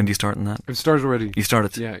Richard. When do you start in that? I've started already. You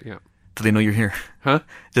started? Yeah. Do they know you're here? Huh?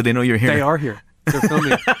 Do they know you're here? They are here. They're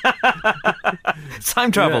filming. It's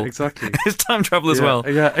time travel. Yeah, exactly. It's time travel as well.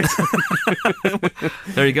 Yeah, exactly.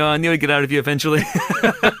 There you go. I knew I'd get out of you eventually.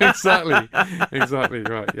 Exactly.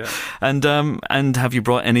 Right. Yeah. And have you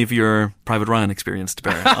brought any of your Private Ryan experience to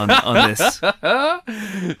bear on this? Do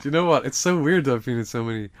you know what? It's so weird that I've been in so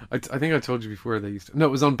many. I think I told you before they used to. No,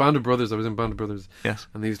 it was on Band of Brothers. I was in Band of Brothers. Yes.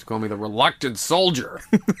 And they used to call me the reluctant soldier.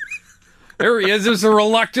 There he is. There's a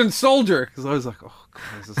reluctant soldier. Because I was like, oh god,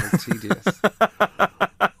 this is like tedious.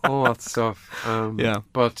 All that stuff.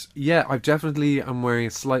 But yeah, I'm wearing a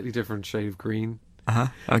slightly different shade of green.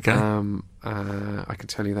 Okay. I can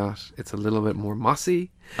tell you that it's a little bit more mossy.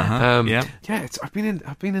 Yeah. I've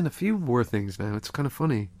been in a few war things now. It's kind of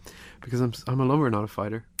funny because I'm a lover, not a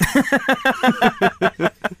fighter.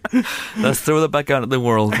 Let's throw that back out at the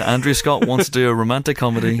world. Andrew Scott wants to do a romantic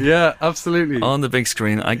comedy. Yeah, absolutely. On the big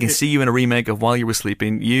screen. I can see you in a remake of While You Were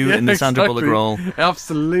Sleeping. You in the Sandra Bullock role.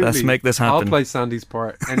 Absolutely. Let's make this happen. I'll play Sandy's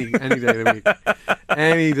part any day of the week.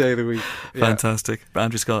 Any day of the week. Yeah. Fantastic.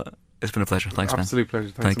 Andrew Scott, it's been a pleasure. Thanks, man. Absolute pleasure.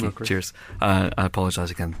 Thank you. So much, Chris. Cheers. I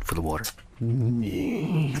apologise again for the water.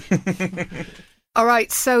 All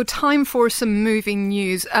right, so time for some movie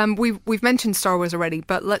news. We've mentioned Star Wars already,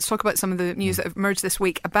 but let's talk about some of the news that have emerged this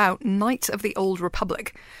week about Knights of the Old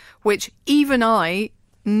Republic, which even I,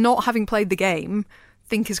 not having played the game,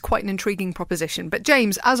 think is quite an intriguing proposition. But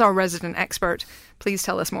James, as our resident expert, please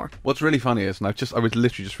tell us more. What's really funny is, and I was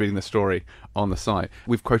literally just reading this story on the site.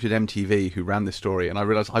 We've quoted MTV, who ran this story, and I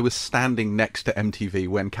realised I was standing next to MTV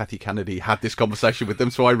when Kathy Kennedy had this conversation with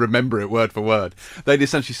them, so I remember it word for word. They'd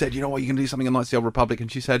essentially said, you know what, you can do something on Knights of the Old Republic,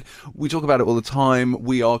 and she said, we talk about it all the time.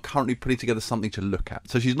 We are currently putting together something to look at.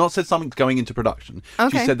 So she's not said something's going into production.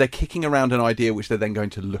 Okay. She said they're kicking around an idea which they're then going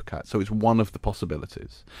to look at. So it's one of the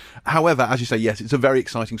possibilities. However, as you say, yes, it's a very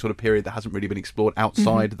exciting sort of period that hasn't really been explored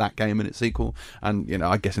outside that game and its sequel, and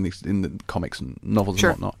I guess in the comics and novels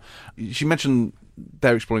and whatnot. She mentioned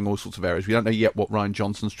they're exploring all sorts of areas. We don't know yet what Rian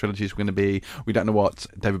Johnson's trilogy is going to be. We don't know what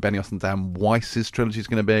David Benioff and Dan Weiss's trilogy is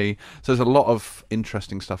going to be. So there's a lot of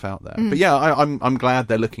interesting stuff out there. But yeah, I'm glad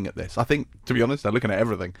they're looking at this. I think, to be honest, they're looking at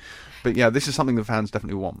everything. But yeah, this is something the fans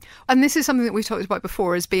definitely want. And this is something that we've talked about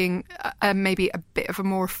before as being maybe a bit of a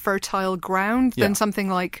more fertile ground than something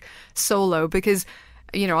like Solo, because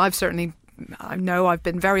I've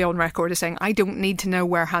been very on record as saying I don't need to know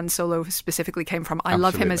where Han Solo specifically came from. I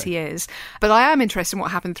love him as he is. But I am interested in what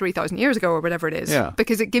happened 3,000 years ago or whatever it is.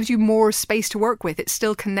 Because it gives you more space to work with. It's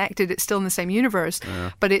still connected. It's still in the same universe.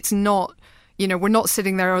 But it's not, we're not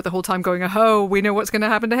sitting there the whole time going, oh, we know what's going to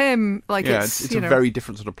happen to him. It's a very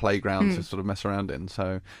different sort of playground to sort of mess around in.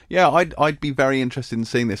 So, yeah, I'd be very interested in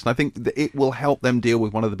seeing this. And I think that it will help them deal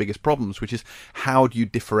with one of the biggest problems, which is how do you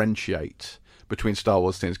differentiate between Star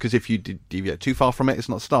Wars things, because if you deviate too far from it, it's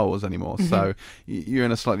not Star Wars anymore. So you're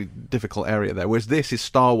in a slightly difficult area there. Whereas this is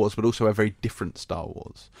Star Wars, but also a very different Star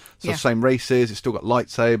Wars. So same races, it's still got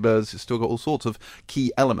lightsabers, it's still got all sorts of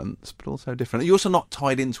key elements, but also different. You're also not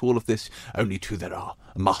tied into all of this. Only two there are,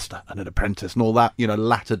 a master and an apprentice, and all that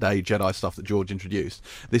latter day Jedi stuff that George introduced.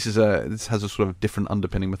 This has a sort of different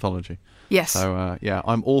underpinning mythology. Yes. So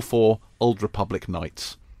I'm all for Old Republic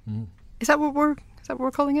Knights. Is that what we're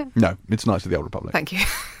calling it? No, it's Knights of the Old Republic. Thank you.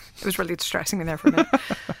 It was really distressing me there for a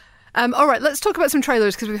minute. All right, let's talk about some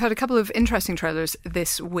trailers, because we've had a couple of interesting trailers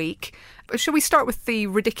this week. Should we start with the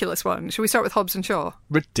ridiculous one? Should we start with Hobbs and Shaw?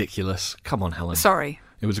 Ridiculous. Come on, Helen. Sorry.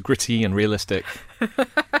 It was gritty and realistic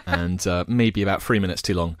and maybe about 3 minutes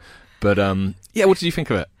too long. But what did you think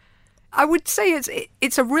of it? I would say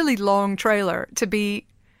it's a really long trailer to be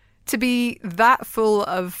that full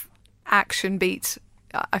of action beats.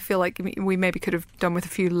 I feel like we maybe could have done with a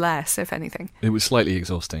few less, if anything. It was slightly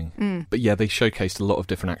exhausting. But yeah, they showcased a lot of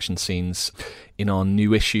different action scenes in our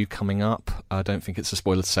new issue coming up. I don't think it's a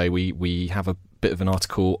spoiler to say we have a bit of an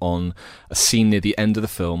article on a scene near the end of the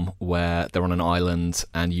film where they're on an island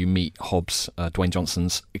and you meet Hobbs, Dwayne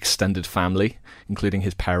Johnson's extended family, including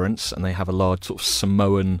his parents, and they have a large sort of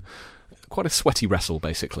Samoan, quite a sweaty wrestle,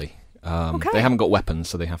 basically. They haven't got weapons,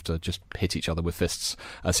 so they have to just hit each other with fists.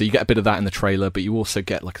 So you get a bit of that in the trailer, but you also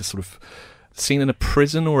get like a sort of scene in a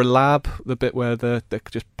prison or a lab, the bit where they're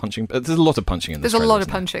just punching. There's a lot of punching in this trailer. There's a lot of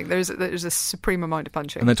punching. There's a supreme amount of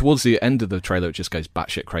punching. And then towards the end of the trailer, it just goes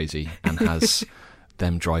batshit crazy and has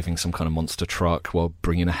them driving some kind of monster truck while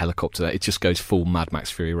bringing a helicopter. It just goes full Mad Max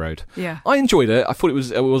Fury Road. Yeah, I enjoyed it. I thought it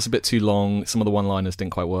was a bit too long. Some of the one-liners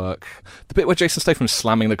didn't quite work. The bit where Jason Statham's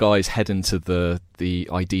slamming the guy's head into the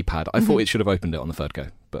ID pad, I thought it should have opened it on the third go.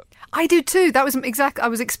 But I do too. That was I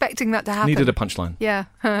was expecting that to happen. Needed a punchline. Yeah,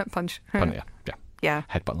 punch. Yeah.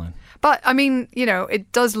 Headbutt line. But I mean,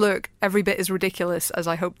 it does look every bit as ridiculous as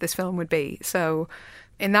I hoped this film would be. So,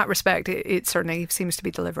 in that respect, it certainly seems to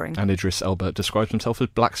be delivering. And Idris Elba describes himself as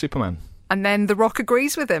Black Superman. And then The Rock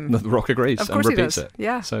agrees with him. The Rock agrees and repeats it.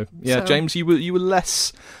 Yeah. So, James, you were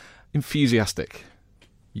less enthusiastic.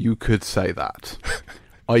 You could say that.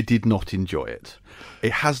 I did not enjoy it.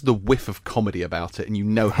 It has the whiff of comedy about it, and you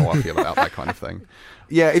know how I feel about that kind of thing.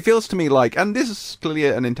 Yeah, it feels to me like, and this is clearly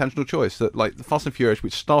an intentional choice, that like the Fast and Furious,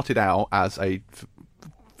 which started out as a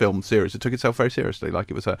film series, it took itself very seriously. Like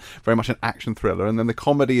it was very much an action thriller, and then the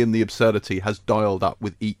comedy and the absurdity has dialed up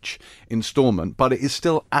with each installment, but it is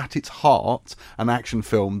still at its heart an action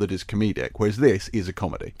film that is comedic, whereas this is a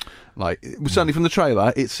comedy. Like, certainly from the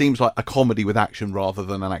trailer, it seems like a comedy with action rather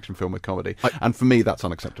than an action film with comedy. And for me, that's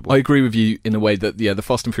unacceptable. I agree with you in a way that, the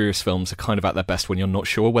Fast and Furious films are kind of at their best when you're not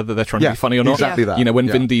sure whether they're trying to be funny or not. Exactly that. When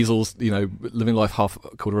Vin Diesel's, living life a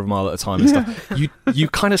quarter of a mile at a time and stuff, you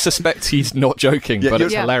kind of suspect he's not joking, but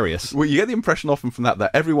it's hilarious. Well, you get the impression often from that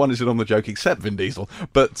everyone is in on the joke except Vin Diesel.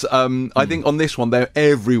 But I think on this one,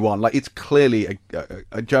 everyone, like, it's clearly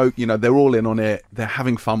a joke. They're all in on it. They're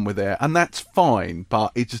having fun with it. And that's fine.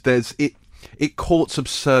 But it's just, it courts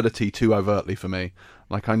absurdity too overtly for me.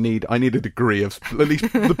 Like I need a degree of at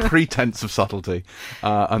least the pretense of subtlety.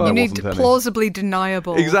 And you there need wasn't any. plausibly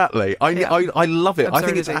deniable. Exactly. I love it. I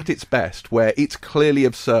think it's Absurdity. at its best where it's clearly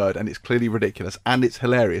absurd and it's clearly ridiculous and it's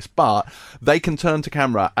hilarious, but they can turn to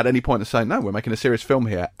camera at any point and say, no, we're making a serious film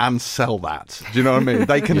here, and sell that. Do you know what I mean?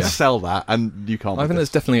 They can sell that, and you can't. I think there's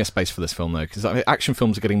definitely a space for this film, though, because action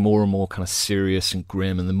films are getting more and more kind of serious and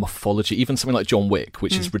grim, and the mythology, even something like John Wick,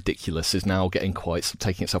 which is ridiculous, is now getting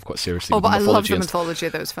taking itself quite seriously. Oh, with but I love the and mythology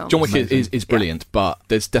of those films. John Wick is brilliant, but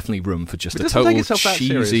there's definitely room for just It a doesn't take total itself that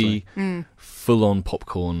cheesy, seriously. full-on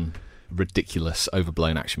popcorn, ridiculous,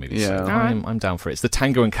 overblown action movie. Yeah. So I'm down for it. It's the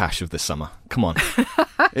Tango and Cash of this summer. Come on.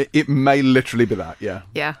 It may literally be that, yeah.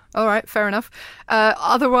 Yeah, all right, fair enough.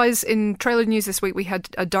 Otherwise, in trailer news this week, we had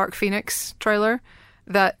a Dark Phoenix trailer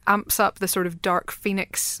that amps up the sort of Dark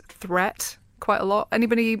Phoenix threat quite a lot.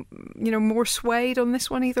 Anybody, more swayed on this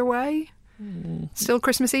one either way? Still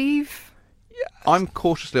Christmas Eve? I'm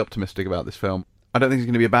cautiously optimistic about this film. I don't think it's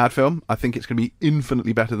going to be a bad film. I think it's going to be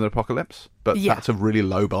infinitely better than Apocalypse, but that's a really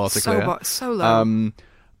low bar to clear. So low.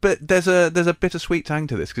 But there's a bittersweet tang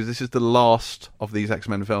to this because this is the last of these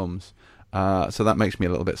X-Men films, so that makes me a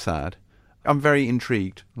little bit sad. I'm very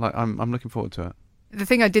intrigued. Like I'm looking forward to it. The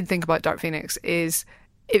thing I did think about Dark Phoenix is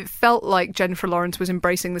it felt like Jennifer Lawrence was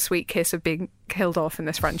embracing the sweet kiss of being killed off in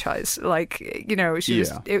this franchise. Like, there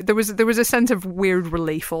was a sense of weird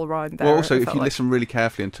relief all around there. Well, also, if you like. listen really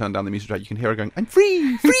carefully and turn down the music track, you can hear her going, "I'm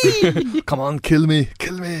free, free, Come on, kill me.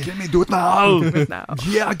 kill me, do it now, now.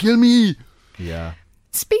 yeah, kill me." Yeah.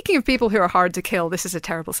 Speaking of people who are hard to kill, this is a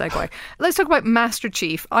terrible segue. Let's talk about Master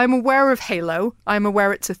Chief. I'm aware of Halo. I'm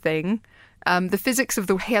aware it's a thing. The physics of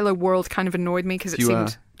the Halo world kind of annoyed me because it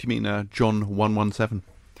seemed... Do you mean John 117?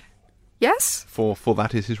 Yes? For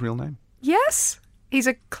that is his real name. Yes? He's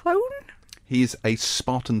a clone? He's a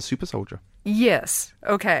Spartan super soldier. Yes.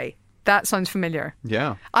 Okay. That sounds familiar.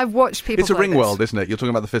 Yeah. I've watched people It's a play ring this. world, isn't it? You're talking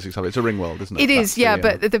about the physics of it. It's a ring world, isn't it? It is, That's yeah,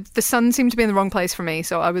 the, but the sun seemed to be in the wrong place for me,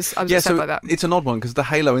 so I was upset by that. It's an odd one because the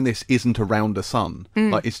halo in this isn't around a sun.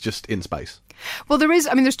 Like, it's just in space. Well,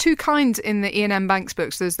 there's two kinds in the Ian M. Banks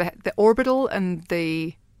books. There's the orbital and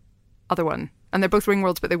the other one. And they're both ring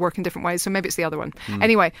worlds, but they work in different ways, so maybe it's the other one.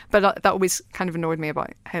 Anyway, but that always kind of annoyed me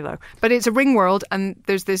about Halo. But it's a ring world, and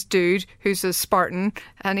there's this dude who's a Spartan,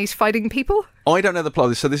 and he's fighting people. I don't know the plot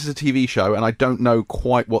of this, so this is a TV show, and I don't know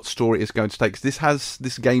quite what story it's going to take. 'Cause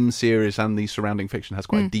this game series and the surrounding fiction has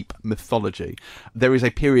quite a deep mythology. There is a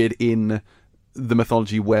period in the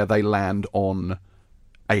mythology where they land on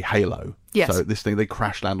a halo. Yes. So this thing, they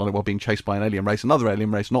crash land on it while being chased by another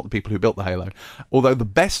alien race, not the people who built the halo. Although the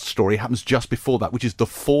best story happens just before that, which is the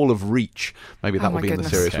fall of Reach. Maybe that Oh will my be in the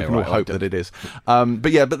goodness. series. Okay, We can all right, hope that it is. But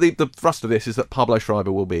the thrust of this is that Pablo Schreiber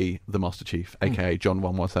will be the Master Chief, aka John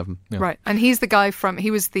 117. Yeah. Right, and he's the guy he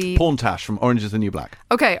was the... Pawn Tash from Orange is the New Black.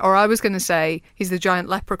 Okay, or I was going to say he's the giant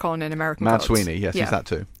leprechaun in American Mad Gods. Sweeney, yes, Yeah. he's that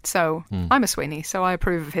too. So, I'm a Sweeney, so I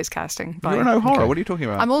approve of his casting. You're an O'Hara, what are you talking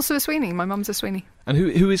about? I'm also a Sweeney. My mum's a Sweeney. And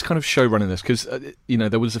who is kind of show running this? Because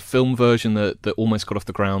there was a film version that almost got off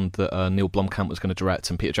the ground that Neil Blomkamp was going to direct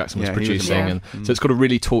and Peter Jackson was Yeah, he was producing, involved. and so it's got a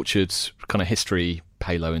really tortured kind of history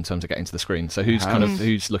halo in terms of getting to the screen. So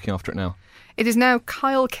who's looking after it now? It is now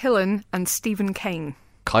Kyle Killen and Stephen Kane.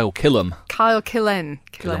 Kyle Killam. Kyle Killen.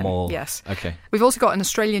 Kill 'em all. Yes. Okay. We've also got an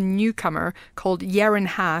Australian newcomer called Yeren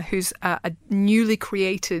Ha, who's a newly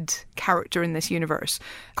created character in this universe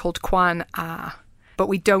called Kwan Ah. But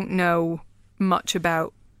we don't know much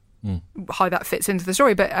about how that fits into the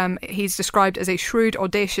story. But he's described as a shrewd,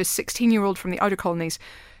 audacious 16-year-old from the outer colonies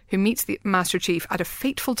who meets the Master Chief at a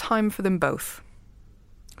fateful time for them both.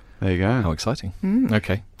 There you go. How exciting.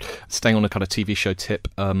 Okay. Staying on a kind of TV show tip,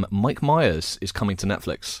 Mike Myers is coming to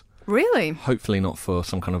Netflix. Really? Hopefully not for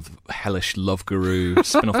some kind of hellish love guru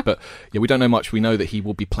spin-off, but yeah, we don't know much. We know that he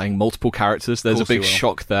will be playing multiple characters. There's a Of course he big will.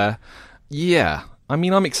 shock there. Yeah. I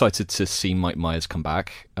mean, I'm excited to see Mike Myers come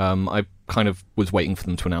back. I kind of was waiting for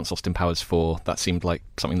them to announce Austin Powers 4. That seemed like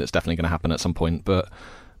something that's definitely going to happen at some point, but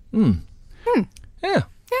yeah,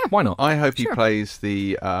 why not? I hope he plays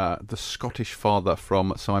the Scottish father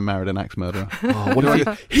from So I Married an Axe Murderer. Oh, what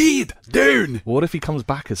if Heed down! What if he comes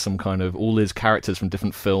back as some kind of all his characters from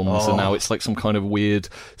different films, and now it's like some kind of weird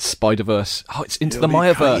Spider-Verse? Oh, it's into the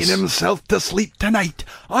Mayaverse. himself to sleep tonight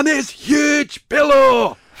on his huge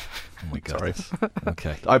pillow. Oh my god.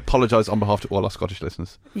 Okay. I apologise on behalf of all our Scottish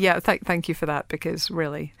listeners. Yeah, thank you for that, because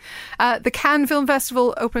really. The Cannes Film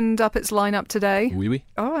Festival opened up its lineup today. Oui, oui.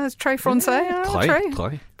 Oh, that's Trey Francais. Très,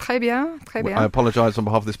 très. Très bien, très bien. I apologise on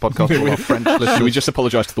behalf of this podcast to all our French listeners. Should we just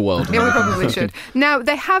apologise to the world? Yeah, we probably should. Now,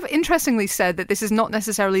 they have interestingly said that this is not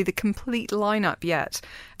necessarily the complete lineup yet.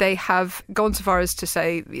 They have gone so far as to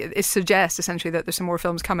say, it suggests essentially that there's some more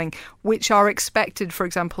films coming, which are expected, for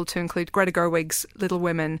example, to include Greta Gerwig's Little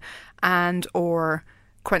Women and or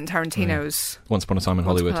Quentin Tarantino's Once Upon a Time in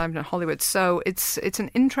Hollywood. Once Upon a Time in Hollywood. So it's an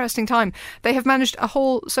interesting time. They have managed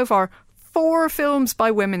so far, 4 films by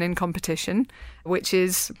women in competition, which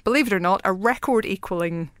is, believe it or not, a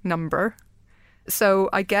record-equaling number. So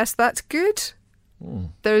I guess that's good.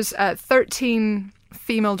 There's 13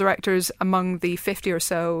 female directors among the 50 or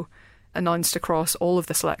so announced across all of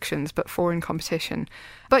the selections, but 4 in competition.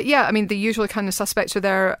 But yeah, I mean, the usual kind of suspects are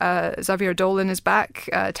there. Xavier Dolan is back.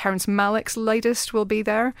 Terrence Malick's latest will be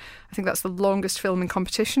there. I think that's the longest film in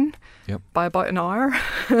competition by about an hour.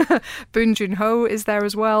 Boon Joon-ho is there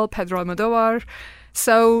as well. Pedro Almodovar.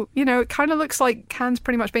 So, it kind of looks like Cannes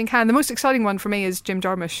pretty much being Cannes. The most exciting one for me is Jim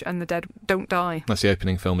Jarmusch and The Dead Don't Die. That's the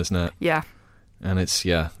opening film, isn't it? Yeah. And it's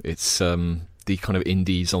the kind of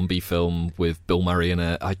indie zombie film with Bill Murray in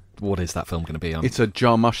it. What is that film going to be? It's a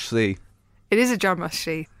Jarmusch-see. It is a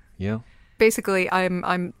Jarmusch-see. Yeah. Basically,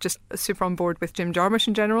 I'm just super on board with Jim Jarmusch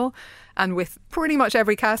in general, and with pretty much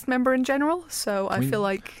every cast member in general. So I feel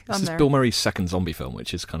like I'm there. This is Bill Murray's second zombie film,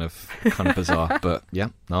 which is kind of bizarre. But yeah,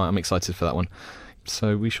 no, I'm excited for that one.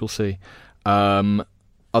 So we shall see. Other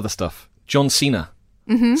stuff. John Cena.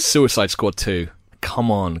 Suicide Squad 2.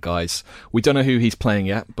 Come on, guys. We don't know who he's playing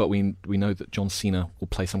yet, but we know that John Cena will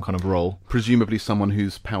play some kind of role. Presumably someone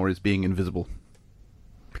whose power is being invisible.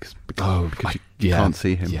 Because you can't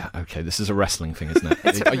see him. Yeah, okay. This is a wrestling thing, isn't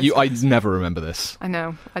it? I never remember this. I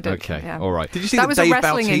know. I don't. Okay, yeah. all right. Did you see that that was a Dave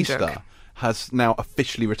wrestling Bautista has now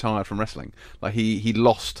officially retired from wrestling? Like he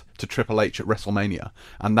lost to Triple H at WrestleMania,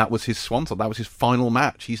 and that was his swan song. That was his final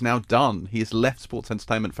match. He's now done. He has left sports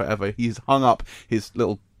entertainment forever. He's hung up his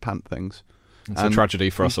little pant things. It's a tragedy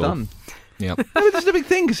for us all. Done. Yeah. No, this is a big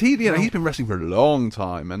thing because he's been wrestling for a long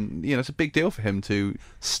time, and it's a big deal for him to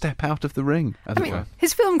step out of the ring. As it were.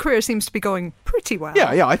 His film career seems to be going pretty well.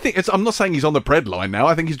 Yeah. I think I'm not saying he's on the bread line now.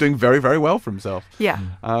 I think he's doing very, very well for himself. Yeah.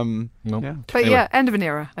 Yeah. But end of an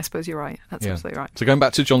era. I suppose you're right. That's absolutely right. So going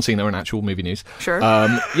back to John Cena in actual movie news. Sure.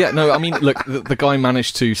 I mean, look, the guy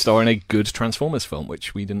managed to star in a good Transformers film,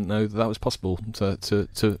 which we didn't know that was possible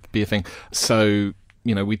to be a thing. So,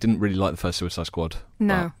 we didn't really like the first Suicide Squad.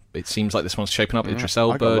 No. It seems like this one's shaping up. Yeah, Idris I got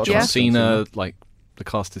a Elba, lot John of Cena, like the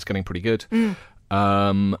cast is getting pretty good.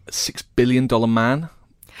 $6 billion man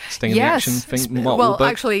staying in the action thing. Mark Wahlberg.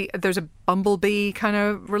 Actually, there's a Bumblebee kind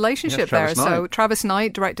of relationship there. Travis Knight. So Travis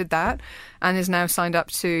Knight directed that and is now signed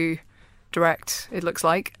up to direct, it looks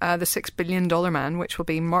like, the $6 billion man, which will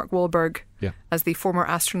be Mark Wahlberg as the former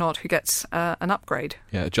astronaut who gets an upgrade.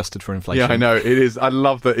 Yeah, adjusted for inflation. Yeah, I know. It is. I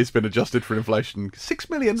love that it's been adjusted for inflation. $6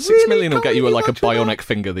 million. $6 million will get you like a bionic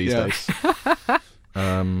finger these days.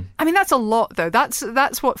 I mean, that's a lot, though.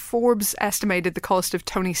 That's what Forbes estimated the cost of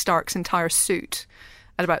Tony Stark's entire suit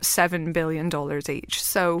at about $7 billion each.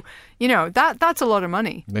 So, that's a lot of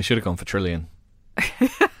money. They should have gone for trillion.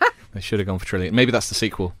 Maybe that's the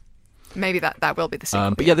sequel. Maybe that will be the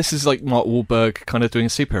sequel. But this is like Mark Wahlberg kind of doing a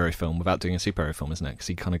superhero film without doing a superhero film, isn't it? Because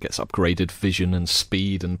he kind of gets upgraded vision and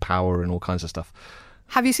speed and power and all kinds of stuff.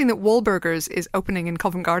 Have you seen that Wahlburgers is opening in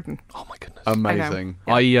Covent Garden? Oh my goodness! Amazing.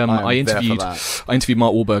 I interviewed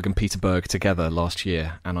Mark Wahlberg and Peter Berg together last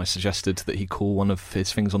year, and I suggested that he call one of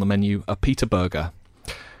his things on the menu a Peter Burger.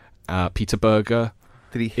 Peter Burger.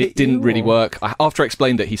 Did he hit it didn't you, really or? work. After I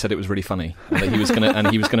explained it, he said it was really funny, and that he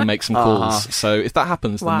was gonna make some calls. So if that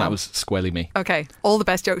happens, then that was squarely me. Okay, all the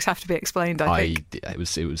best jokes have to be explained. I think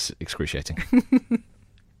it was excruciating.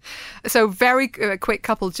 So very quick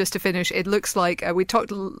couple just to finish. It looks like we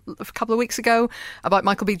talked a couple of weeks ago about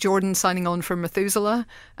Michael B. Jordan signing on for Methuselah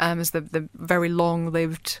as the very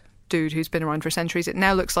long-lived dude who's been around for centuries. It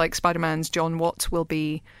now looks like Spider-Man's John Watts will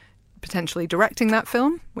be potentially directing that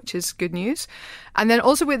film, which is good news. And then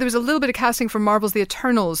also there was a little bit of casting from Marvel's The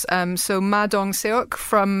Eternals. So Ma Dong-seok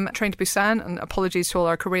from Train to Busan, and apologies to all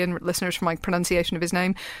our Korean listeners for my pronunciation of his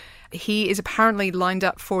name. He is apparently lined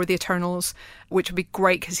up for The Eternals, which would be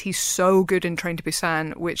great because he's so good in Train to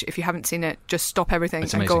Busan, which if you haven't seen it, just stop everything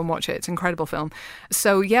and go and watch it. It's an incredible film.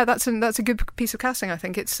 So yeah, that's a good piece of casting. I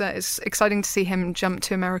think it's exciting to see him jump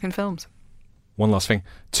to American films. One last thing,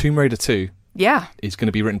 Tomb Raider 2 is going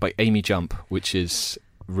to be written by Amy Jump, which is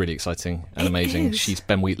really exciting and amazing. She's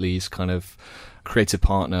Ben Wheatley's kind of creative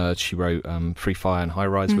partner. She wrote Free Fire and High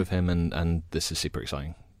Rise with him, and this is super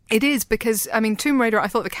exciting. It is, because, I mean, Tomb Raider, I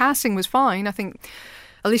thought the casting was fine. I think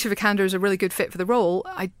Alicia Vikander is a really good fit for the role.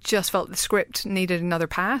 I just felt the script needed another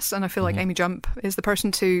pass, and I feel like Amy Jump is the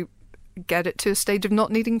person to get it to a stage of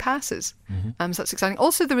not needing passes. So that's exciting.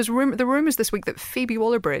 Also, there were rumours this week that Phoebe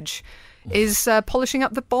Waller-Bridge is polishing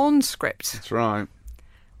up the Bond script. That's right.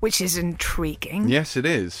 Which is intriguing. Yes, it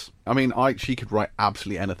is. I mean, she could write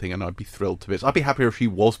absolutely anything, and I'd be thrilled to bits. I'd be happier if she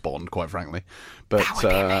was Bond, quite frankly. But that would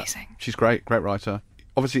be amazing. She's great writer.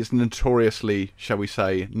 Obviously, it's a notoriously, shall we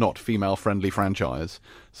say, not female-friendly franchise.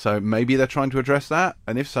 So maybe they're trying to address that.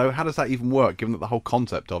 And if so, how does that even work, given that the whole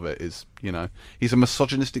concept of it is, he's a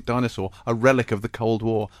misogynistic dinosaur, a relic of the Cold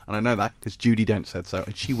War. And I know that because Judi Dench said so,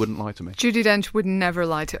 and she wouldn't lie to me. Judi Dench would never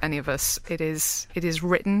lie to any of us. It is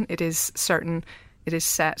written, it is certain, it is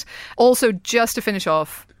set. Also, just to finish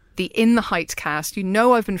off, the In the Heights cast.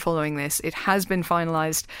 I've been following this. It has been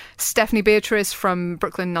finalised. Stephanie Beatrice from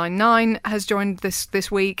Brooklyn Nine-Nine has joined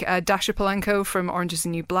this week. Dasha Polenko from Orange is the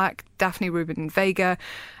New Black. Daphne Rubin Vega.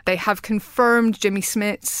 They have confirmed Jimmy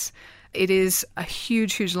Smits. It is a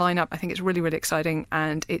huge, huge lineup. I think it's really, really exciting,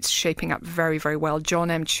 and it's shaping up very, very well.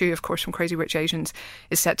 John M. Chu, of course, from Crazy Rich Asians,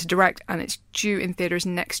 is set to direct, and it's due in theatres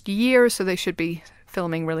next year, so they should be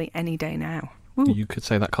filming really any day now. Woo. You could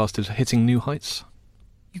say that cast is hitting new heights.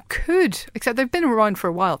 You could, except they've been around for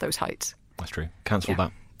a while, those heights. That's true. Cancel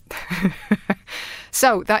that.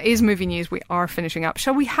 So that is movie news. We are finishing up.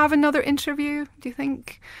 Shall we have another interview, do you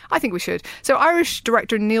think? I think we should. So Irish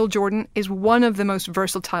director Neil Jordan is one of the most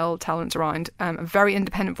versatile talents around. A very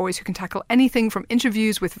independent voice who can tackle anything from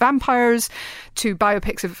interviews with vampires to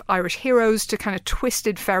biopics of Irish heroes to kind of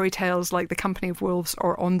twisted fairy tales like The Company of Wolves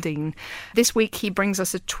or Undine. This week he brings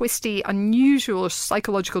us a twisty, unusual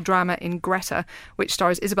psychological drama in Greta, which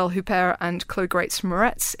stars Isabelle Huppert and Chloe Grace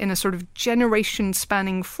Moretz in a sort of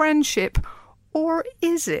generation-spanning friendship. Or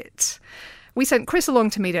is it? We sent Chris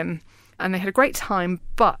along to meet him, and they had a great time,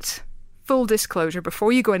 but full disclosure,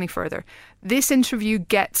 before you go any further, this interview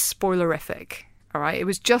gets spoilerific. All right, it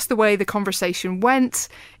was just the way the conversation went.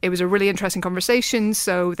 It was a really interesting conversation,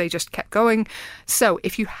 so they just kept going. So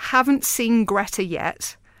if you haven't seen Greta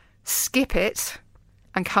yet, skip it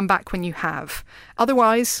and come back when you have.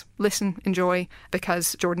 Otherwise, listen, enjoy,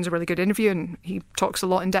 because Jordan's a really good interview and he talks a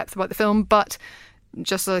lot in depth about the film, but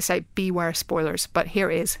just as I say, beware spoilers. But here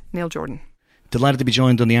is Neil Jordan. Delighted to be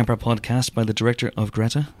joined on the Empire podcast by the director of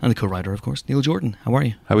Greta and the co-writer, of course, Neil Jordan. How are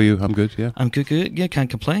you? How are you? I'm good, yeah. I'm good. Yeah, can't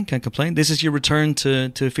complain. This is your return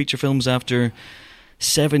to feature films after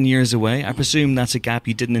 7 years away. I presume that's a gap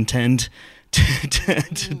you didn't intend to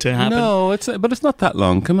happen. No, but it's not that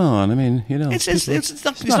long. Come on, I mean, it's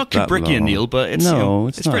not Kubrickian, Neil, but it's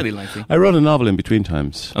it's fairly lengthy. I wrote a novel in between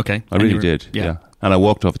times. Okay, I really did. Yeah. And I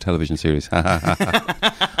walked off a television series.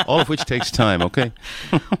 All of which takes time, okay?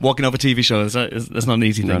 Walking off a TV show, that's not an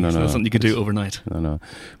easy thing. No. That's something you could do overnight. No.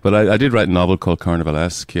 But I did write a novel called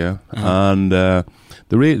Carnivalesque, yeah. And the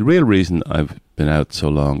real reason I've been out so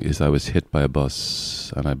long is I was hit by a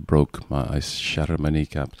bus and I shattered my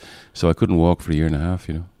kneecap. So I couldn't walk for a year and a half,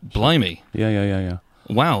 Blimey. Yeah.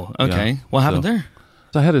 Wow, okay. Yeah. What happened there?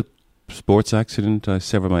 So I had a sports accident. I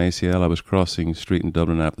severed my ACL. I was crossing the street in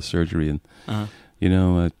Dublin after the surgery and...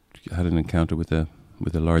 I had an encounter with a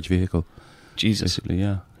large vehicle. Jesus. Basically,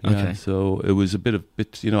 yeah. Okay. So it was a bit,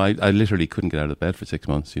 I literally couldn't get out of bed for 6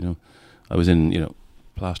 months, I was in,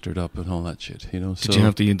 plastered up and all that shit, Did you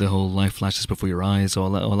have the whole life flashes before your eyes,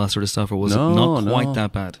 all that sort of stuff, or was it not quite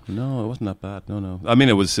that bad? No, it wasn't that bad. No. I mean,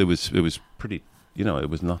 it was pretty, it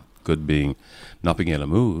was not good not being able to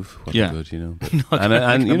move. Wasn't good, But,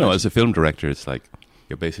 and as a film director, it's like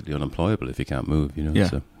you're basically unemployable if you can't move, Yeah.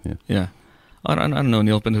 So, yeah. Yeah. I don't know,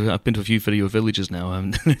 Neil. I've been to a few video villages now.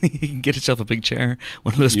 You can get yourself a big chair,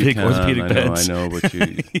 one of those big orthopedic beds. I know, but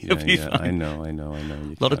I know.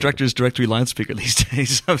 A lot of directors direct through loudspeaker these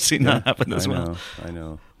days. I've seen that happen as well. I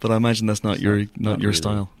know. But I imagine that's not your really,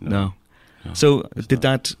 style. No. So did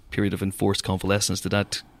that period of enforced convalescence, did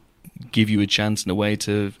that give you a chance in a way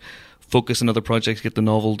to focus on other projects, get the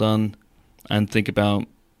novel done, and think about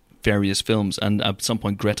various films? And at some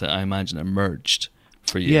point, Greta, I imagine, emerged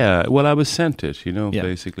for you. Yeah, well, I was sent it,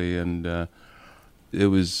 basically, and it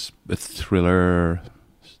was a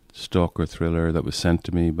stalker thriller that was sent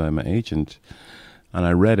to me by my agent, and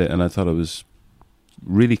I read it, and I thought it was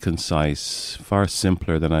really concise, far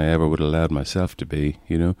simpler than I ever would have allowed myself to be,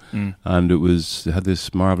 and it had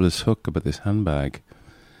this marvellous hook about this handbag,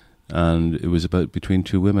 and it was about between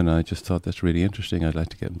two women. I just thought that's really interesting. I'd like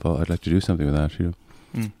to get involved. I'd like to do something with that,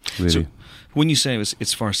 Really. So when you say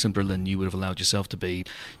it's far simpler than you would have allowed yourself to be,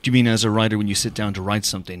 do you mean as a writer when you sit down to write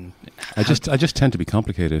something? I just tend to be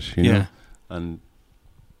complicated, Yeah. And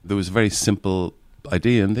there was a very simple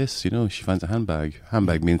idea in this, you know. She finds a handbag.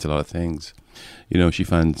 Handbag means a lot of things. You know, she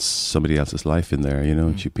finds somebody else's life in there, you know,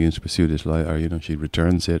 and she begins to pursue this life, or, you know, she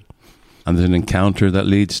returns it. And there's an encounter that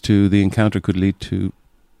the encounter could lead to,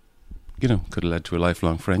 you know, could have led to a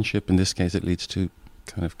lifelong friendship. In this case, it leads to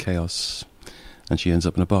kind of chaos, and she ends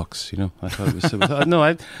up in a box, you know. I thought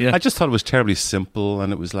I just thought it was terribly simple,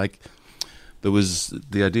 and it was like, there was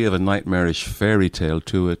the idea of a nightmarish fairy tale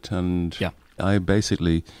to it, and I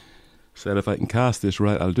basically said, if I can cast this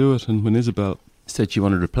right, I'll do it. And when Isabel said she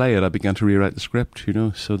wanted to play it, I began to rewrite the script, you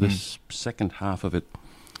know. So this second half of it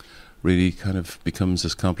really kind of becomes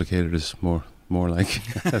as complicated as more like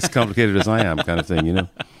as complicated as I am, kind of thing, you know.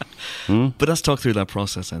 But let's talk through that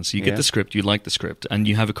process then. So you get the script, you like the script, and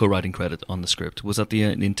you have a co-writing credit on the script. Was that the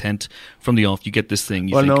intent from the off? You get this thing.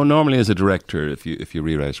 No. Normally, as a director, if you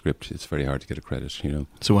rewrite a script, it's very hard to get a credit, you know.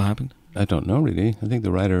 So what happened? I don't know really. I think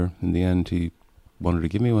the writer, in the end, he wanted to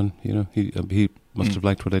give me one. You know, he must have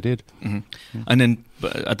liked what I did. Mm-hmm. And then,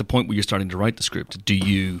 at the point where you're starting to write the script, do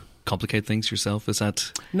you complicate things yourself? Is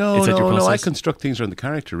that no? I construct things around the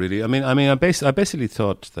character. Really, I basically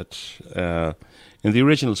thought that in the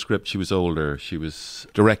original script she was older. She was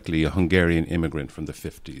directly a Hungarian immigrant from the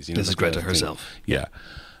 50s. You know, this is Greta herself. Yeah.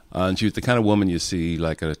 And she was the kind of woman you see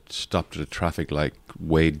like stopped at a traffic light,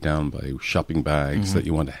 weighed down by shopping bags that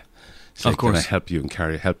you want to say, of course, can I help you and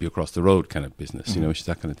help you across the road kind of business. You know, she's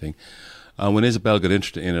that kind of thing. When Isabel got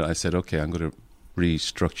interested in it, I said, okay, I'm going to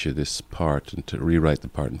restructure this part and to rewrite the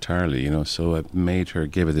part entirely, you know. So I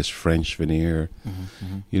gave her this French veneer,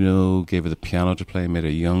 you know, gave her the piano to play, made her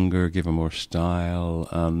younger, gave her more style,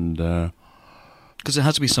 and because it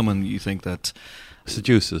has to be someone you think that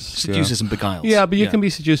seduces and beguiles. Yeah, but you can be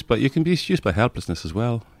seduced by helplessness as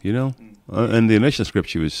well, you know. In the initial script,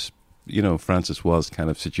 she was, you know, Frances was kind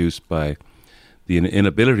of seduced by the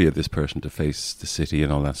inability of this person to face the city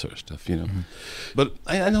and all that sort of stuff, you know. But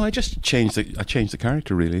I just changed the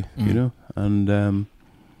character really, you know, and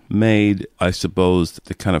made, I suppose,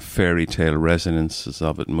 the kind of fairy tale resonances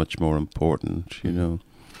of it much more important, you know.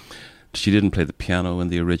 She didn't play the piano in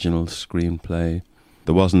the original screenplay.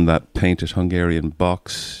 There wasn't that painted Hungarian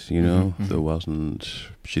box, you know. There wasn't.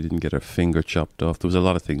 She didn't get her finger chopped off. There was a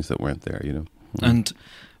lot of things that weren't there, you know. And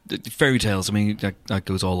the fairy tales, I mean, that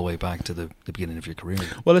goes all the way back to the beginning of your career.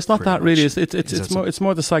 Well, it's not that really. It's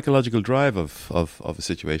more the psychological drive of a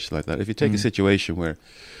situation like that. If you take a situation where,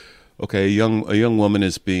 okay, a young woman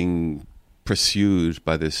is being pursued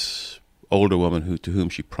by this older woman to whom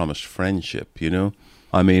she promised friendship, you know.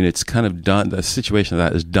 I mean, it's kind of a situation like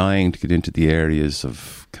that is dying to get into the areas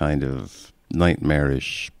of kind of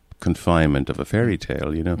nightmarish confinement of a fairy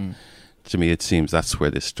tale, you know. To me, it seems that's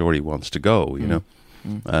where this story wants to go, you know.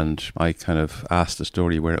 And I kind of asked the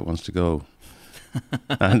story where it wants to go.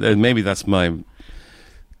 and maybe that's my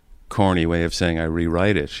corny way of saying I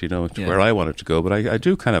rewrite it, you know, to where I want it to go. But I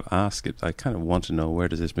do kind of ask it. I kind of want to know, where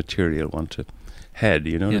does this material want to head,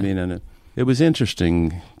 you know what I mean? And it was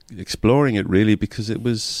interesting exploring it really, because it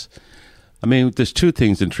was, I mean, there's two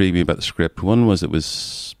things that intrigued me about the script. One was it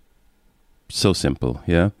was so simple,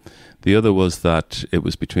 The other was that it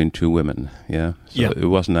was between two women, So it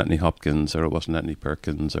wasn't Anthony Hopkins, or it wasn't Anthony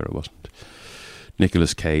Perkins, or it wasn't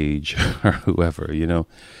Nicolas Cage, or whoever, you know.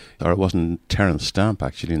 Or it wasn't Terence Stamp,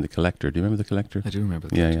 actually, in The Collector. Do you remember The Collector? I do remember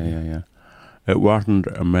The Collector. Yeah. It wasn't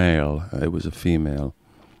a male, it was a female.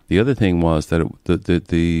 The other thing was that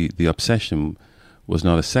the obsession was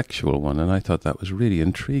not a sexual one, and I thought that was really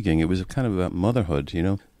intriguing. It was kind of about motherhood, you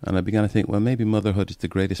know. And I began to think, well, maybe motherhood is the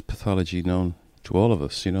greatest pathology known to all of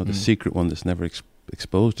us, you know, the secret one that's never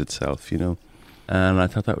exposed itself, you know. And I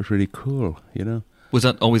thought that was really cool, you know. Was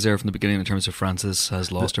that always there from the beginning in terms of Frances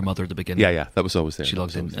has lost her mother at the beginning? Yeah, that was always there. She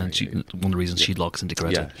locks in, and one of the reasons she locks into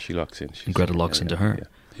Greta. Yeah, she locks in. And Greta locks into her.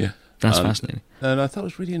 Yeah. That's fascinating. And I thought it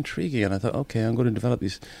was really intriguing, and I thought, okay, I'm going to develop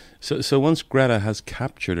these. So once Greta has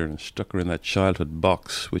captured her and stuck her in that childhood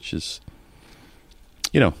box, which is,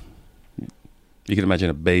 you know, you can imagine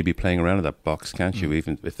a baby playing around in that box, can't you?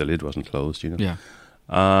 Even if the lid wasn't closed, you know. Yeah.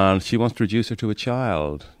 And she wants to reduce her to a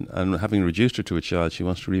child, and having reduced her to a child, she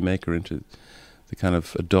wants to remake her into the kind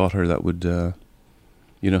of a daughter that would,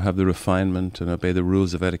 you know, have the refinement and obey the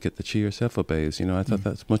rules of etiquette that she herself obeys. You know, I thought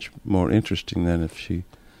that's much more interesting than if she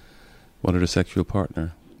wanted a sexual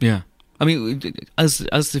partner. Yeah. I mean, as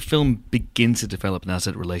the film begins to develop and as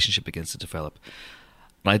that relationship begins to develop,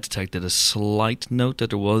 I detected a slight note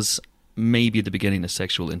that there was maybe at the beginning a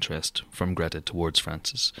sexual interest from Greta towards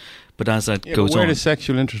Frances. But as that goes on... Where does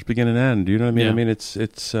sexual interest begin and end? You know what I mean? Yeah. I mean,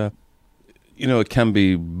 it's you know, it can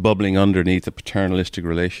be bubbling underneath a paternalistic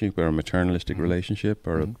relationship or a maternalistic relationship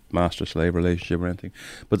or a master-slave relationship or anything.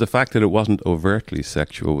 But the fact that it wasn't overtly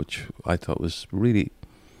sexual, which I thought was really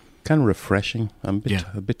kind of refreshing. I'm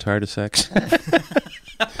a bit tired of sex.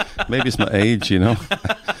 Maybe it's my age, you know.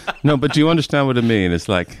 No, but do you understand what I mean? It's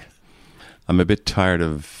like I'm a bit tired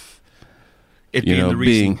of It you being know the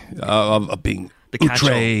reason. being The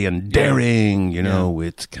outre and daring, you know, Yeah.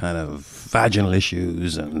 with kind of vaginal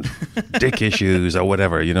issues and dick issues or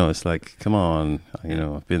whatever. You know, it's like, come on, you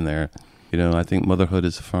know, I've been there. You know, I think motherhood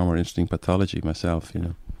is a far more interesting pathology myself, you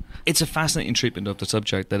know. It's a fascinating treatment of the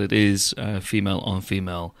subject that it is female on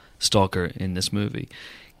female stalker in this movie.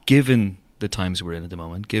 Given the times we're in at the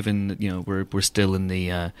moment, given that, you know, we're still in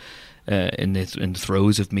the in the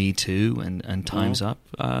throes of Me Too and Time's Up.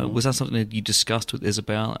 Was that something that you discussed with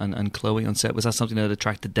Isabel and Chloe on set? Was that something that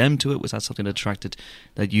attracted them to it? Was that something that attracted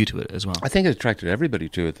you to it as well? I think it attracted everybody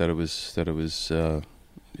to it. That it was a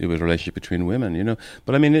relationship between women, you know.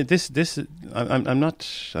 But I mean, I'm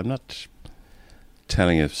not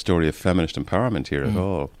telling a story of feminist empowerment here at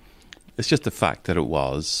all. It's just the fact that it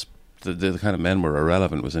was the kind of men were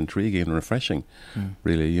irrelevant was intriguing and refreshing,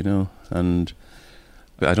 really, you know. And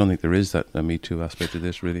I don't think there is that Me Too aspect of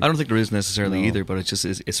this, really. I don't think there is necessarily either, but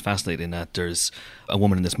it's fascinating that there's a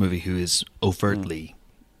woman in this movie who is overtly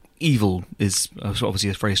evil. Is obviously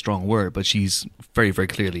a very strong word, but she's very, very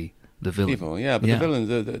clearly the villain. Evil, yeah, but the villain,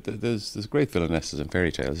 there's great villainesses in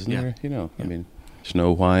fairy tales, isn't there? You know, I mean,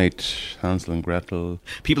 Snow White, Hansel and Gretel.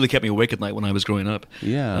 People who kept me awake at night when I was growing up.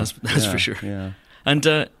 Yeah, that's for sure. Yeah.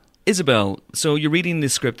 And Isabel, so you're reading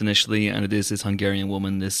this script initially, and it is this Hungarian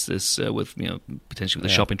woman, this with, you know, potentially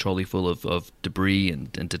with a shopping trolley full of debris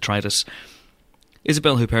and detritus.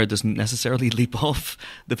 Isabel Huppert doesn't necessarily leap off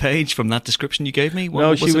the page from that description you gave me.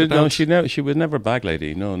 She was never a bag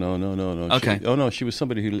lady. No. Okay. She was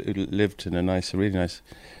somebody who lived in a really nice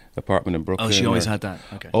apartment in Brooklyn. Oh, she always had that.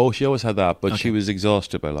 Okay. Oh, she always had that, but Okay. she was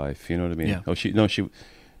exhausted by life. You know what I mean? Yeah.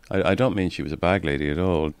 I don't mean she was a bag lady at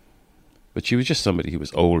all, but she was just somebody who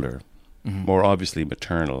was older, more obviously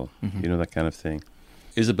maternal. You know, that kind of thing.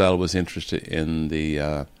 Isabel was interested in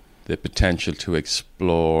the potential to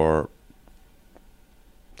explore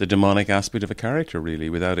the demonic aspect of a character, really,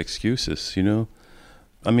 without excuses, you know.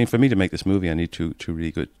 I mean, for me to make this movie, I need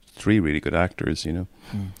three really good actors, you know.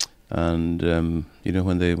 And you know,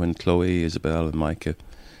 when Chloe, Isabel, and Micah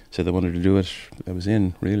said they wanted to do it, I was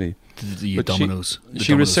in, really. The Dominoes.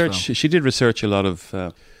 She did research a lot of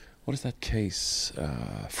what is that case? The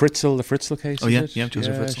Fritzl case. Oh, is yeah, it? yeah,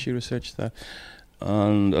 Joseph Fritzl. She researched that,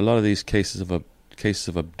 and a lot of these cases of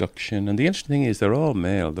abduction. And the interesting thing is, they're all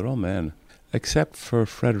male, they're all men. Except for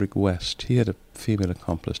Frederick West, he had a female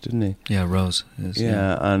accomplice, didn't he? Yeah, Rose.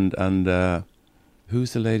 And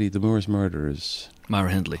who's the lady? The Moors murderers.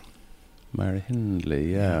 Myra Hindley. Myra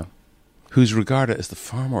Hindley, yeah. Who's regarded as the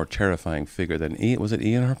far more terrifying figure than Ian. Was it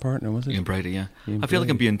Ian, her partner? Was it Ian Brady? Yeah. Ian I feel like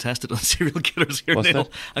I'm Brady. being tested on serial killers here, What's Neil.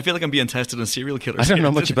 that? I feel like I'm being tested on serial killers. I don't here.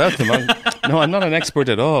 know much about them. I'm not an expert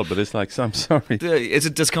at all. But it's like, I'm sorry. Is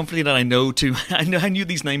it discomforting that I know too? I knew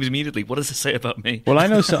these names immediately. What does it say about me? Well, I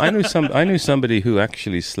knew somebody who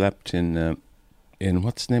actually slept in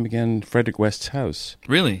what's his name again? Frederick West's house.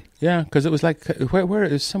 Really? Yeah, because it was like where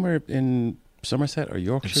it was somewhere in Somerset or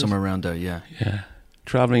Yorkshire. Somewhere around there, yeah. Yeah.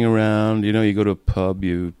 Traveling around, you know, you go to a pub,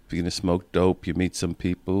 you begin to smoke dope, you meet some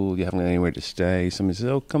people, you haven't anywhere to stay. Somebody says,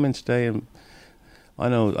 "Oh, come and stay." And I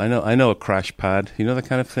know a crash pad, you know, that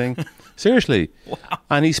kind of thing. Seriously. Wow.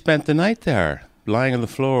 And he spent the night there, lying on the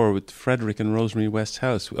floor with Frederick and Rosemary West's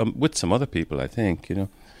house, with some other people, I think, you know,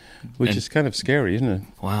 which is kind of scary, isn't it?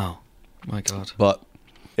 Wow. My God. But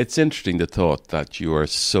it's interesting, the thought that you are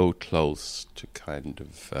so close to kind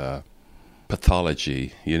of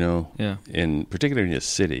pathology, you know, particularly in a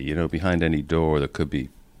city, you know, behind any door there could be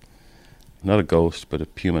not a ghost but a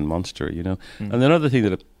human monster, you know. And another thing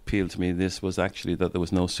that appealed to me this was actually that there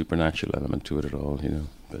was no supernatural element to it at all, you know.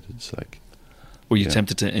 But it's like, were you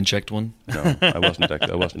tempted to inject one? No, I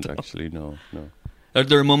wasn't actually. No.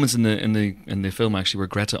 There are moments in the film actually where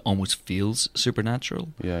Greta almost feels supernatural.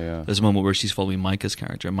 Yeah. There's a moment where she's following Micah's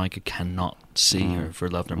character, and Micah cannot see her for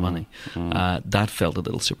love nor money. That felt a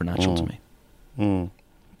little supernatural to me.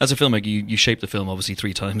 As a filmmaker, you shape the film obviously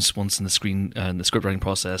 3 times: once in the script writing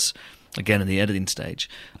process, again in the editing stage.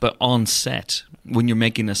 But on set, when you're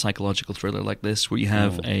making a psychological thriller like this, where you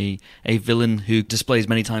have a villain who displays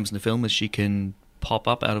many times in the film as she can pop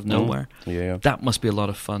up out of nowhere, that must be a lot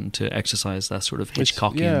of fun to exercise that sort of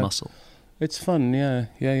Hitchcockian muscle. It's fun, yeah.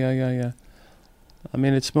 I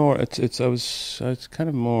mean, it's more. I was kind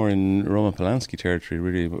of more in Roman Polanski territory,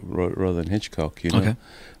 really, rather than Hitchcock, you know. Okay.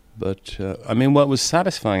 But I mean, what was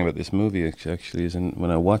satisfying about this movie actually is,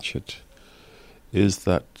 when I watch it, is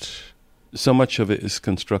that so much of it is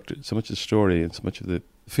constructed, so much of the story and so much of the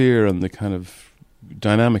fear and the kind of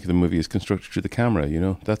dynamic of the movie is constructed through the camera. You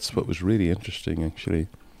know, that's what was really interesting actually,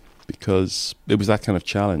 because it was that kind of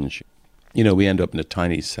challenge. You know, we end up in a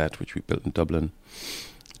tiny set which we built in Dublin,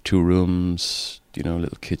 2 rooms, you know, a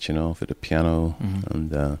little kitchen off it, a piano,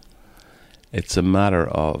 and it's a matter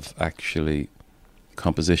of actually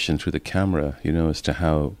composition through the camera, you know, as to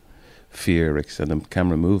how fear and the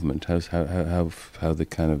camera movement, how the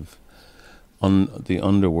kind of the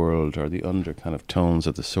underworld or the under kind of tones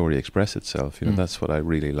of the story express itself. You know, that's what I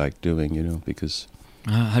really like doing. You know, because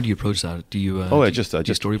how do you approach that? Do you? I just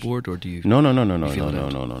storyboard, or do you? No.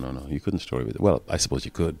 You couldn't story with it. Well, I suppose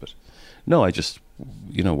you could, but no. I just,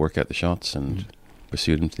 you know, work out the shots and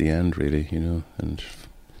pursue them to the end. Really, you know, and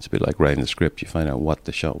it's a bit like writing the script. You find out what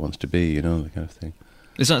the shot wants to be. You know, the kind of thing.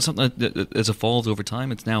 Is that something that has evolved over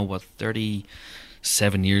time? It's now,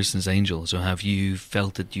 37 years since Angel. So have you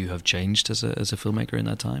felt that you have changed as a filmmaker in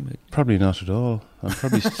that time? Probably not at all. I'm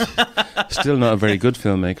probably still not a very good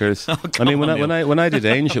filmmaker. I mean, when I did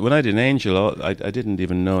Angel, I didn't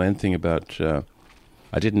even know anything about.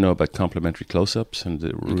 I didn't know about complementary close-ups and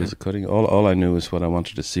the rules of cutting. All I knew was what I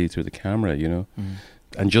wanted to see through the camera. You know,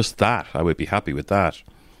 and just that, I would be happy with that.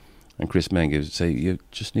 And Chris Menge would say, "You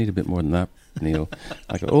just need a bit more than that, Neil."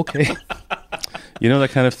 I go, "Okay." You know, that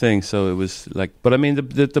kind of thing. So it was like, but I mean,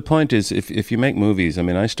 the point is, if you make movies, I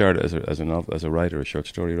mean, I started as a writer, a short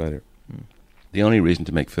story writer. The only reason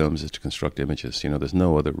to make films is to construct images. You know, there's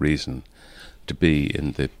no other reason to be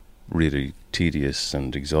in the really tedious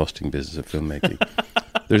and exhausting business of filmmaking.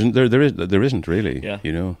 There isn't really. Yeah.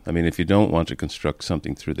 You know, I mean, if you don't want to construct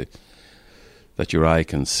something that your eye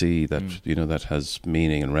can see, that you know, that has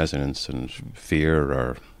meaning and resonance and fear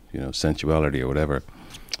or, you know, sensuality or whatever,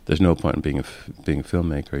 there's no point in being a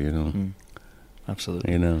filmmaker, you know.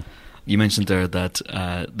 Absolutely. You know, you mentioned there that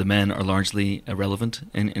the men are largely irrelevant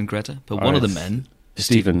in Greta, but one of the men,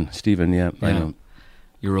 Stephen, yeah, I know.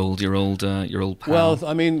 Your old pal. Well,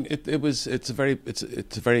 I mean, it's a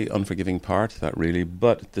very unforgiving part, that really.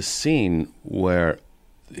 But the scene where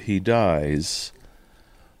he dies,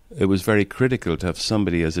 it was very critical to have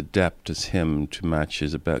somebody as adept as him to match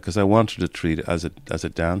his ability, because I wanted to treat it as a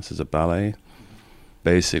dance, as a ballet.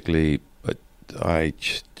 Basically, I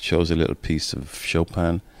chose a little piece of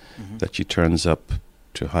Chopin that she turns up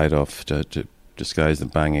to hide off, to disguise the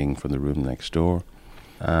banging from the room next door.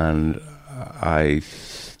 And I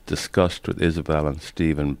discussed with Isabel and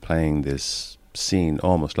Stephen playing this scene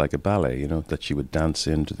almost like a ballet, you know, that she would dance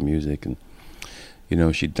into the music, and you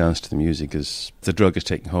know, she'd dance to the music as the drug is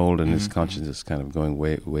taking hold and his conscience is kind of going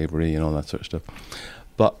wavery and all that sort of stuff.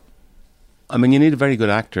 But I mean, you need a very good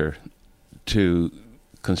actor to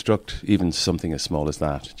construct even something as small as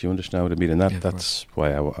that. Do you understand what I mean? And that's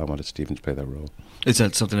why I wanted Stephen to play that role. Is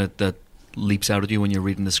that something that leaps out at you when you're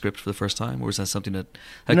reading the script for the first time, or is that something that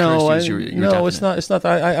occurs to you? No, it's not. It's not.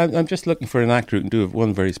 I'm just looking for an actor who can do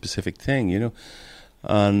one very specific thing, you know.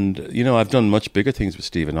 And you know, I've done much bigger things with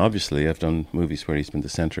Stephen. Obviously, I've done movies where he's been the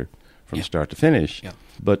centre from start to finish. Yeah.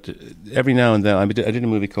 But every now and then, I did a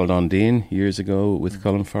movie called Undine years ago with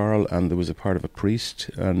Colin Farrell, and there was a part of a priest,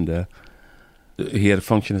 and he had a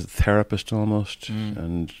function as a therapist almost,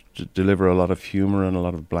 and to deliver a lot of humour and a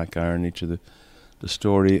lot of black irony to the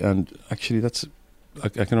story. And actually, I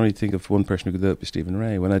can only think of one person who could do it, be Stephen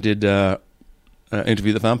Ray. When I did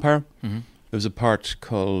Interview the Vampire, there was a part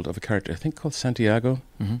of a character I think called Santiago,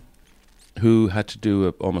 who had to do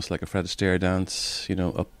almost like a Fred Astaire dance, you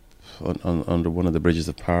know, up under one of the bridges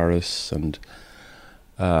of Paris, and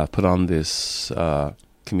put on this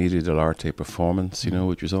Commedia dell'arte performance, you know,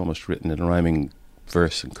 which was almost written in rhyming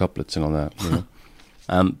verse and couplets and all that, you know.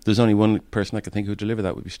 There's only one person I could think who would deliver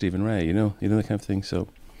that, would be Stephen Ray, you know that kind of thing. So,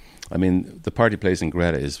 I mean, the part he plays in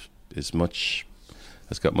Greta has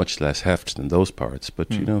got much less heft than those parts.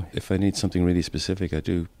 But you know, if I need something really specific, I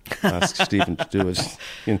do ask Stephen to do it.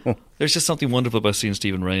 You know, there's just something wonderful about seeing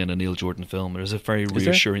Stephen Ray in a Neil Jordan film. There's a very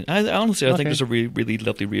reassuring. I think there's a really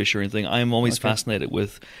lovely, reassuring thing. I'm always fascinated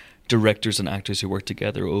with directors and actors who work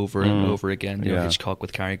together over and over again. You know, Hitchcock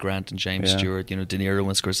with Cary Grant and James Stewart. You know, De Niro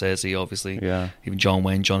and Scorsese, obviously. Yeah. Even John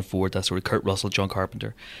Wayne, John Ford. That sort of Kurt Russell, John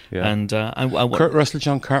Carpenter. Yeah. And Kurt Russell,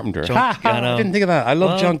 John Carpenter. I didn't think of that. I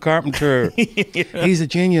love John Carpenter. He's a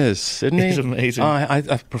genius, isn't he? He's amazing.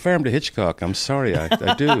 I prefer him to Hitchcock. I'm sorry,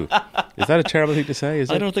 I do. Is that a terrible thing to say? Is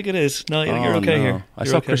it? I don't think it is. No, you're okay here. I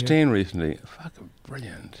saw Christine recently. Fucking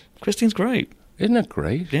brilliant. Christine's great. Isn't it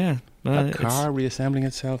great? Yeah. A car reassembling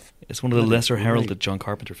itself. It's one of the lesser heralded John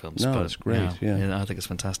Carpenter films. No, but it's great. Yeah, I think it's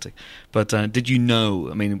fantastic. But did you know?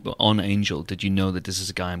 I mean, on Angel, did you know that this is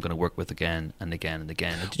a guy I'm going to work with again and again and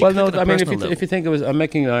again? Well, no. I mean, if you think I'm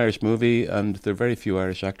making an Irish movie, and there are very few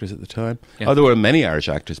Irish actors at the time. Yeah. Oh, there were many Irish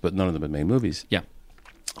actors, but none of them had made movies. Yeah.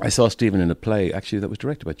 I saw Stephen in a play actually that was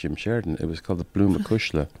directed by Jim Sheridan. It was called The Bloom of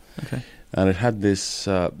Cushla. Okay. And it had this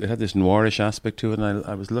noirish aspect to it, and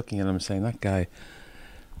I was looking at him and saying, that guy,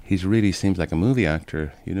 he really seems like a movie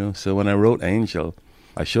actor, you know. So when I wrote Angel,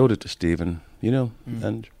 I showed it to Stephen, you know,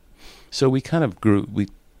 and so we kind of we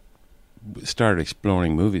started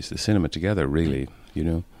exploring movies, the cinema together, really, you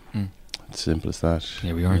know. It's simple as that.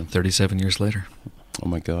 Here we are, 37 years later. Oh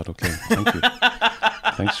my God, okay, thank you.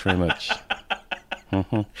 Thanks very much.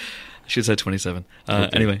 I should say 27. Okay.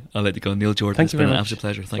 Anyway, I'll let you go. Neil Jordan, it's been an absolute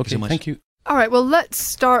pleasure. Thank you so much. Thank you. All right, well, let's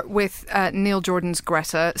start with Neil Jordan's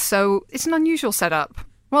Greta. So it's an unusual setup.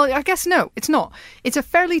 Well, I guess no, it's not. It's a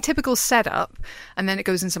fairly typical setup, and then it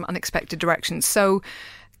goes in some unexpected directions. So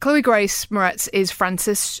Chloe Grace Moretz is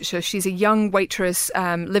Frances. So she's a young waitress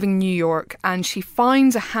living in New York, and she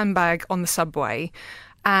finds a handbag on the subway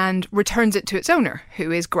and returns it to its owner,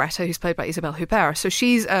 who is Greta, who's played by Isabelle Huppert. So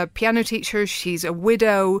she's a piano teacher, she's a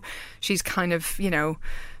widow, she's kind of, you know,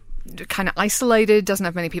 kind of isolated, doesn't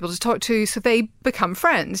have many people to talk to, so they become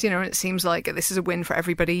friends, you know, and it seems like this is a win for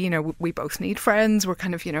everybody. You know, we both need friends, we're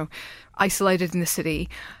kind of, you know, isolated in the city.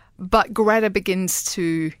 But Greta begins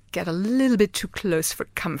to get a little bit too close for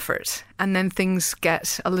comfort, and then things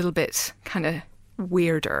get a little bit kind of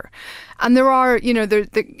weirder. And there are, you know,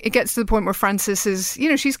 it gets to the point where Frances is, you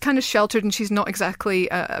know, she's kind of sheltered and she's not exactly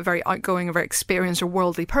a very outgoing, a very experienced or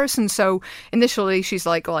worldly person. So initially she's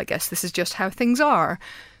like, well, I guess this is just how things are.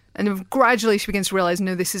 And gradually she begins to realise,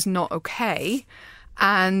 no, this is not okay,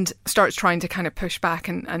 and starts trying to kind of push back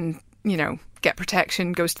and you know, get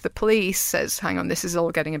protection, goes to the police, says, hang on, this is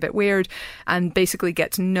all getting a bit weird, and basically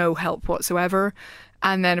gets no help whatsoever.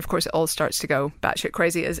 And then, of course, it all starts to go batshit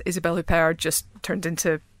crazy as Isabelle Huppert just turned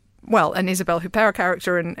into, well, an Isabelle Huppert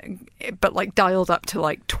character, but like dialed up to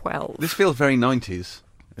like 12. This feels very 90s.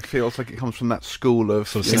 It feels like it comes from that school of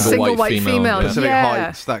sort of single white female. Pacific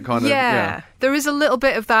Heights, that kind of. Yeah, there is a little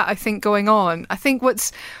bit of that, I think, going on. I think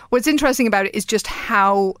what's interesting about it is just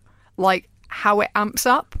how it amps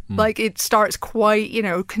up. Like, it starts quite, you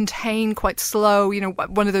know, contained, quite slow, you know,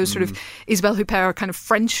 one of those sort of Isabelle Huppert kind of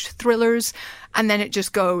French thrillers, and then it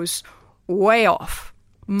just goes way off,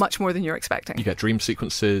 much more than you're expecting. You get dream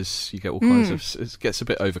sequences, you get all kinds of... It gets a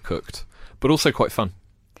bit overcooked, but also quite fun.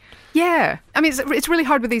 Yeah. I mean, it's really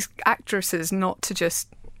hard with these actresses not to just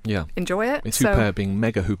enjoy it. It's Huppert being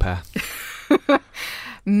mega Huppert.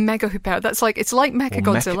 Mega Huppert. That's like, it's like Mecha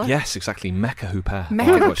Godzilla. Yes, exactly. Mecha Huppert.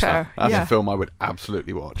 Mecha Huppert. That's a film I would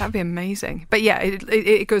absolutely watch. That'd be amazing. But yeah,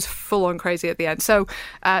 it goes full on crazy at the end. So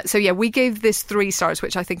yeah, we gave this 3 stars,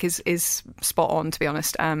 which I think is spot on, to be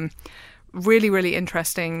honest. Really, really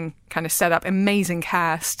interesting kind of setup, amazing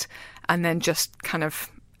cast, and then just kind of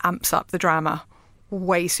amps up the drama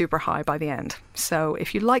way super high by the end. So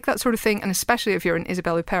if you like that sort of thing, and especially if you're an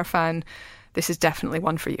Isabelle Huppert fan, this is definitely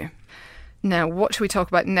one for you. Now, what should we talk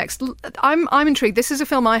about next? I'm intrigued. This is a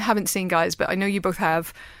film I haven't seen, guys, but I know you both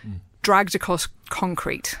have. Dragged Across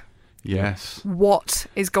Concrete. Yes. What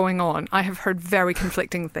is going on? I have heard very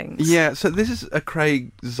conflicting things. Yeah, so this is a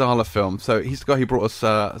Craig Zahler film. So he's the guy who brought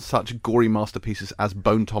us such gory masterpieces as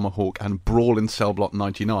Bone Tomahawk and Brawl in Cell Block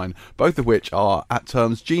 99, both of which are at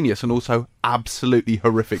terms genius and also absolutely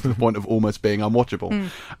horrific to the point of almost being unwatchable.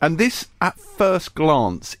 And this, at first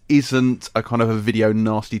glance, isn't a kind of a video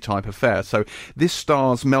nasty type affair. So this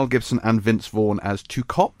stars Mel Gibson and Vince Vaughn as 2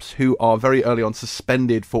 cops who are very early on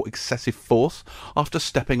suspended for excessive force after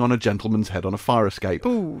stepping on a gentleman's head on a fire escape.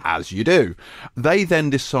 Ooh. As you do. They then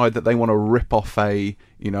decide that they want to rip off a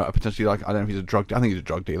potentially, like, I don't know if he's a drug, I think he's a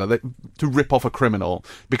drug dealer, to rip off a criminal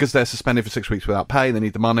because they're suspended for 6 weeks without pay. They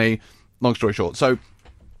need the money. Long story short. So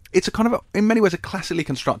it's a kind of, in many ways, a classically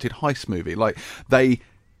constructed heist movie. Like, they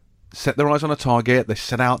set their eyes on a target, they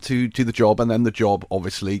set out to do the job, and then the job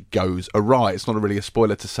obviously goes awry. It's not really a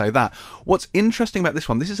spoiler to say that. What's interesting about this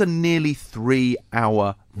one, this is a nearly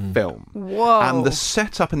 3-hour film. Whoa. And the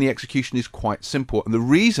setup and the execution is quite simple. And the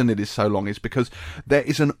reason it is so long is because there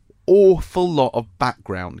is an awful lot of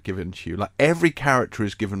background given to you. Like, every character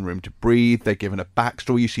is given room to breathe. They're given a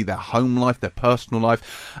backstory. You see their home life, their personal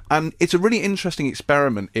life, and it's a really interesting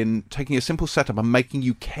experiment in taking a simple setup and making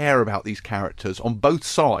you care about these characters on both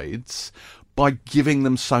sides, by giving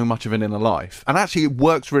them so much of an inner life. And actually it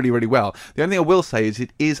works really, really well. The only thing I will say is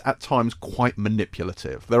it is at times quite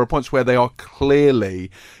manipulative. There are points where they are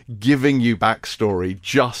clearly giving you backstory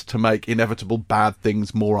just to make inevitable bad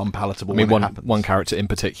things more unpalatable. I mean, when it happens. one character in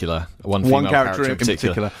particular, one female character in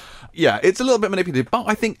particular. Yeah, it's a little bit manipulative, but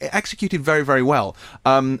I think it executed very, very well.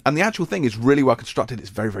 And the actual thing is really well constructed. It's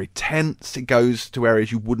very, very tense. It goes to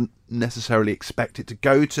areas you wouldn't necessarily expect it to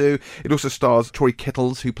go to. It also stars Troy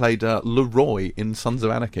Kittles, who played Leroy in Sons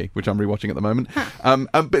of Anarchy, which I'm rewatching at the moment.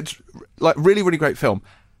 But it's like really, really great film.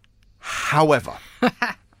 However,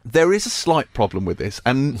 there is a slight problem with this,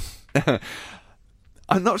 and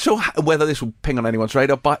I'm not sure whether this will ping on anyone's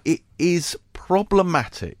radar, but it is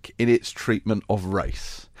problematic in its treatment of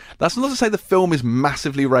race. That's not to say the film is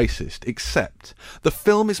massively racist, except the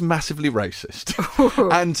film is massively racist.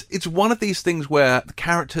 And it's one of these things where the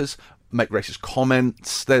characters make racist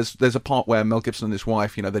comments. There's a part where Mel Gibson and his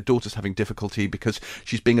wife, their daughter's having difficulty because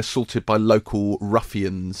she's being assaulted by local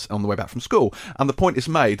ruffians on the way back from school. And the point is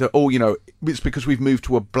made that, it's because we've moved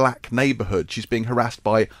to a black neighbourhood. She's being harassed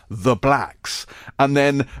by the blacks. And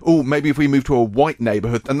then, maybe if we move to a white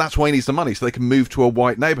neighbourhood, and that's why he needs the money, so they can move to a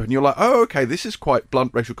white neighbourhood. And you're like, oh, okay, this is quite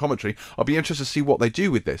blunt racial commentary. I'll be interested to see what they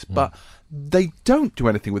do with this. But they don't do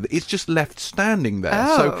anything with it. It's just left standing there.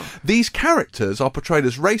 Oh. So these characters are portrayed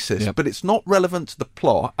as racist, but it's not relevant to the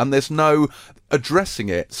plot, and there's no addressing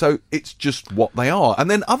it. So it's just what they are. And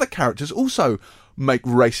then other characters also make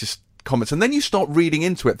racist comments, and then you start reading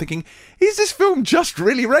into it thinking, is this film just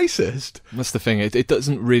really racist? That's the thing. It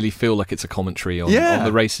doesn't really feel like it's a commentary on the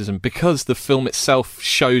racism, because the film itself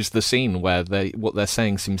shows the scene where what they're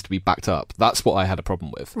saying seems to be backed up. That's what I had a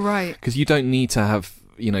problem with. Right. Because you don't need to have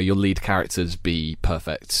your lead characters be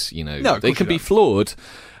perfect. No, they can be flawed,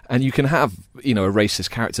 and you can have a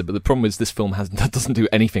racist character. But the problem is this film doesn't do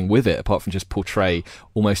anything with it apart from just portray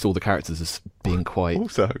almost all the characters as being quite.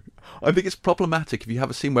 Also, I think it's problematic if you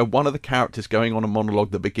have a scene where one of the characters going on a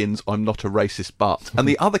monologue that begins, "I'm not a racist, but," and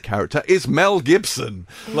the other character is Mel Gibson.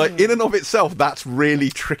 Like, in and of itself, that's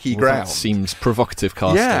really tricky ground. That seems provocative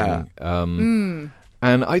casting. Yeah.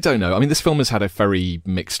 And I don't know. I mean, this film has had a very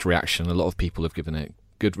mixed reaction. A lot of people have given it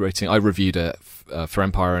good rating. I reviewed it for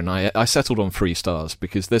Empire, and I settled on 3 stars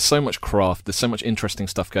because there's so much craft, there's so much interesting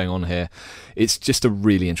stuff going on here. It's just a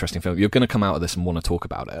really interesting film. You're going to come out of this and want to talk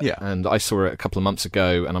about it. Yeah. And I saw it a couple of months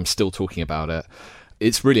ago, and I'm still talking about it.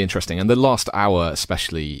 It's really interesting, and the last hour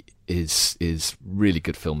especially is really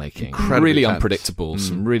good filmmaking. Incredibly really tense. Unpredictable,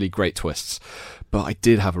 some really great twists. But I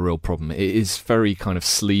did have a real problem. It is very kind of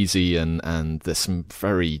sleazy, and there's some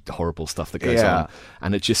very horrible stuff that goes on.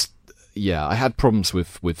 And it just, I had problems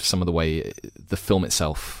with some of the way the film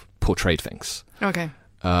itself portrayed things. Okay.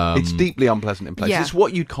 It's deeply unpleasant in places. Yeah. It's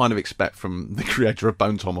what you'd kind of expect from the creator of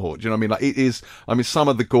Bone Tomahawk. Do you know what I mean? Like, it is. I mean, some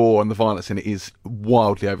of the gore and the violence in it is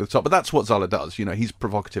wildly over the top, but that's what Zoller does. He's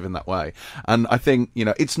provocative in that way, and I think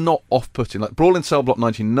it's not off-putting. Like Brawl in Cell Block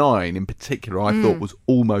 99 in particular, I thought was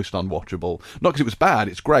almost unwatchable. Not because it was bad;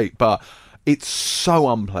 it's great, but it's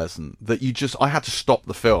so unpleasant that I had to stop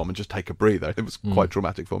the film and just take a breather. It was quite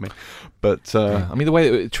traumatic for me. But I mean, the way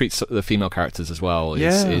it treats the female characters as well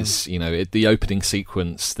is the opening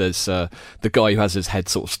sequence. There's the guy who has his head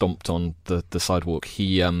sort of stomped on the sidewalk.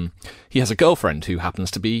 He has a girlfriend who happens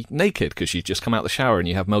to be naked because she's just come out of the shower, and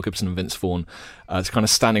you have Mel Gibson and Vince Vaughn kind of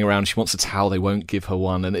standing around. She wants a towel, they won't give her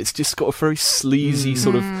one, and it's just got a very sleazy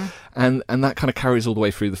sort of, and that kind of carries all the way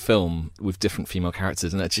through the film with different female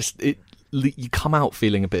characters, and you come out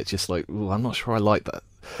feeling a bit just like, I'm not sure I like that.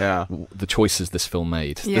 Yeah. The choices this film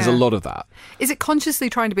made. Yeah. There's a lot of that. Is it consciously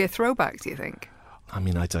trying to be a throwback, do you think? I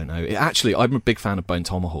mean, I don't know. I'm a big fan of Bone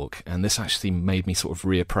Tomahawk, and this actually made me sort of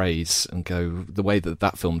reappraise and go the way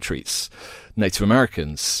that film treats Native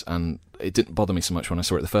Americans, and it didn't bother me so much when I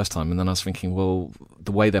saw it the first time, and then I was thinking, well,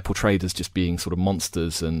 the way they're portrayed as just being sort of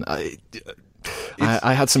monsters, and I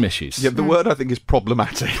had some issues. Yeah, the word I think is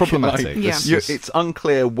problematic. Problematic. It's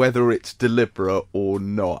unclear whether it's deliberate or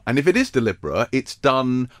not. And if it is deliberate, it's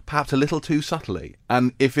done perhaps a little too subtly.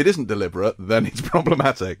 And if it isn't deliberate, then it's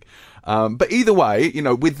problematic. But either way,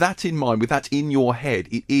 with that in mind, with that in your head,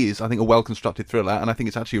 it is, I think, a well-constructed thriller, and I think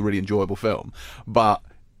it's actually a really enjoyable film. But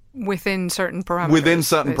within certain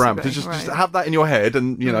parameters. Just have that in your head,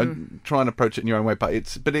 and try and approach it in your own way. But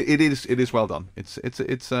it is well done.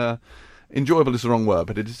 It's enjoyable is the wrong word,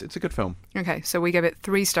 but it's a good film. Okay, so we give it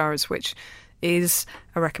 3 stars, which is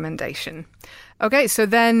a recommendation. Okay, so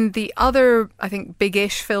then the other, I think,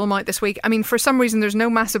 big-ish film out this week, I mean, for some reason there's no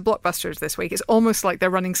massive blockbusters this week. It's almost like they're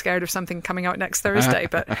running scared of something coming out next Thursday,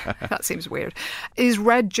 but that seems weird, is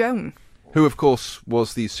Red Joan. Who, of course,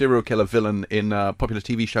 was the serial killer villain in a popular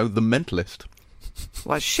TV show, The Mentalist.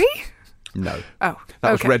 Was she? No. Oh,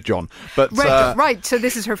 That was okay. Red John. But Right, so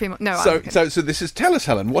this is her female. No, so, okay. so this is, tell us,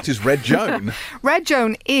 Helen, what is Red Joan? Red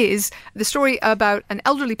Joan is the story about an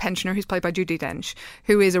elderly pensioner who's played by Judi Dench,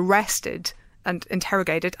 who is arrested and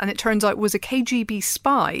interrogated, and it turns out was a KGB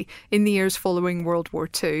spy in the years following World War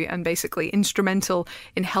II, and basically instrumental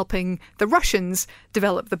in helping the Russians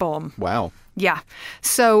develop the bomb. Wow. Yeah.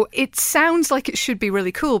 So it sounds like it should be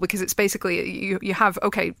really cool, because it's basically, you have,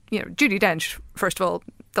 okay, Judi Dench, first of all,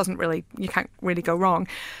 you can't really go wrong,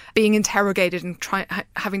 being interrogated and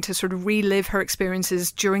having to sort of relive her experiences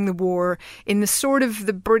during the war in the sort of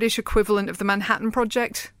the British equivalent of the Manhattan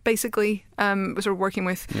Project, basically, sort of working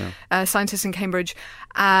with scientists in Cambridge.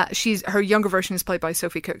 Her younger version is played by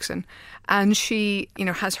Sophie Cookson, and she,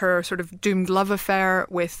 has her sort of doomed love affair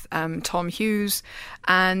with Tom Hughes,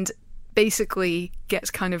 and basically gets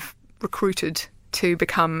kind of recruited to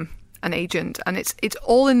become an agent, and it's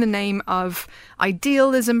all in the name of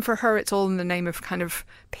idealism for her. It's all in the name of kind of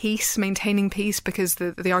peace, maintaining peace, because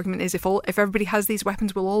the argument is if everybody has these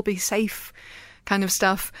weapons, we'll all be safe, kind of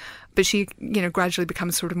stuff. But she, gradually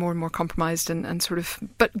becomes sort of more and more compromised, and sort of,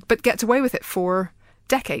 but gets away with it for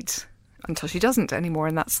decades until she doesn't anymore,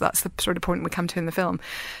 and that's the sort of point we come to in the film.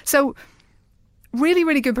 So, really,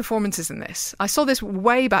 really good performances in this. I saw this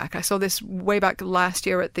way back last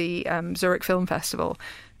year at the Zurich Film Festival.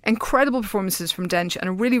 Incredible performances from Dench, and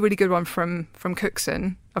a really, really good one from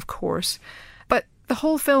Cookson, of course. But the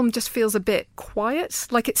whole film just feels a bit quiet,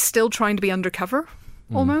 like it's still trying to be undercover,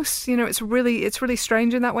 almost. It's really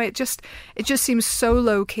strange in that way. It just seems so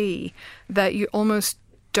low key that you almost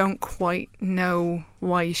don't quite know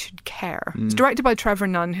why you should care. It's directed by Trevor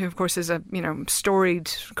Nunn, who of course has a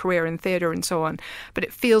storied career in theatre and so on. But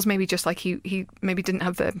it feels maybe just like he maybe didn't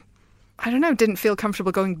have didn't feel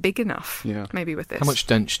comfortable going big enough, maybe, with this. How much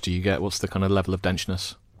dench do you get? What's the kind of level of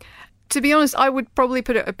denchness? To be honest, I would probably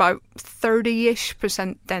put it about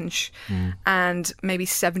 30-ish% Dench and maybe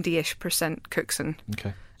 70-ish% Cookson.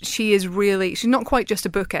 Okay. She's not quite just a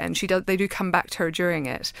bookend. They do come back to her during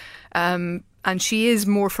it. And she is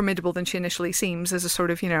more formidable than she initially seems as a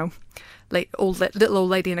sort of, little old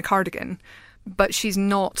lady in a cardigan. But she's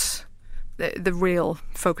not the real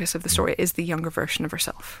focus of the story. It is the younger version of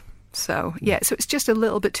herself. So, so it's just a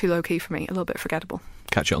little bit too low-key for me, a little bit forgettable.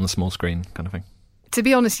 Catch it on the small screen kind of thing. To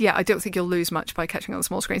be honest, I don't think you'll lose much by catching it on the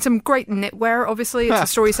small screen. Some great knitwear, obviously. It's a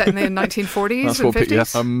story set in the 1940s and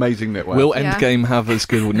 50s. Amazing knitwear. Will Endgame have as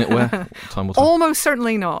good knitwear? Time will tell. Almost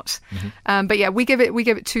certainly not. But we give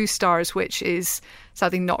it 2 stars, which is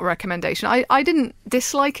sadly not a recommendation. I didn't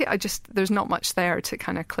dislike it. There's not much there to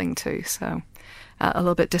kind of cling to. So a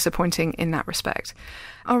little bit disappointing in that respect.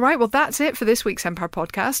 All right, well, that's it for this week's Empire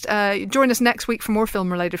podcast. Join us next week for more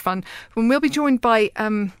film-related fun, when we'll be joined by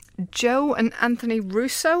Joe and Anthony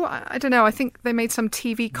Russo. I don't know, I think they made some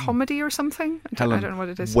TV comedy or something. Helen, I don't know what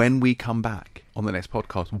it is. When we come back on the next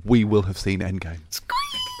podcast, we will have seen Endgame.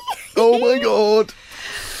 Oh my God.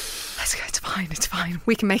 Let's go, it's fine.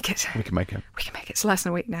 We can make it. We can make it. It's less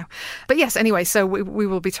than a week now. But yes, anyway, so we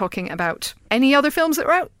will be talking about any other films that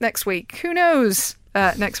are out next week. Who knows?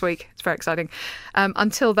 Next week. It's very exciting.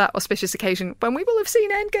 Until that auspicious occasion when we will have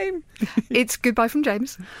seen Endgame. It's goodbye from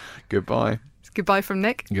James. Goodbye. It's goodbye from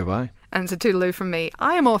Nick. Goodbye. And it's a toodaloo from me.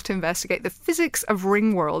 I am off to investigate the physics of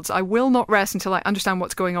ring worlds. I will not rest until I understand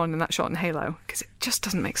what's going on in that shot in Halo, because it just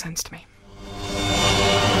doesn't make sense to me.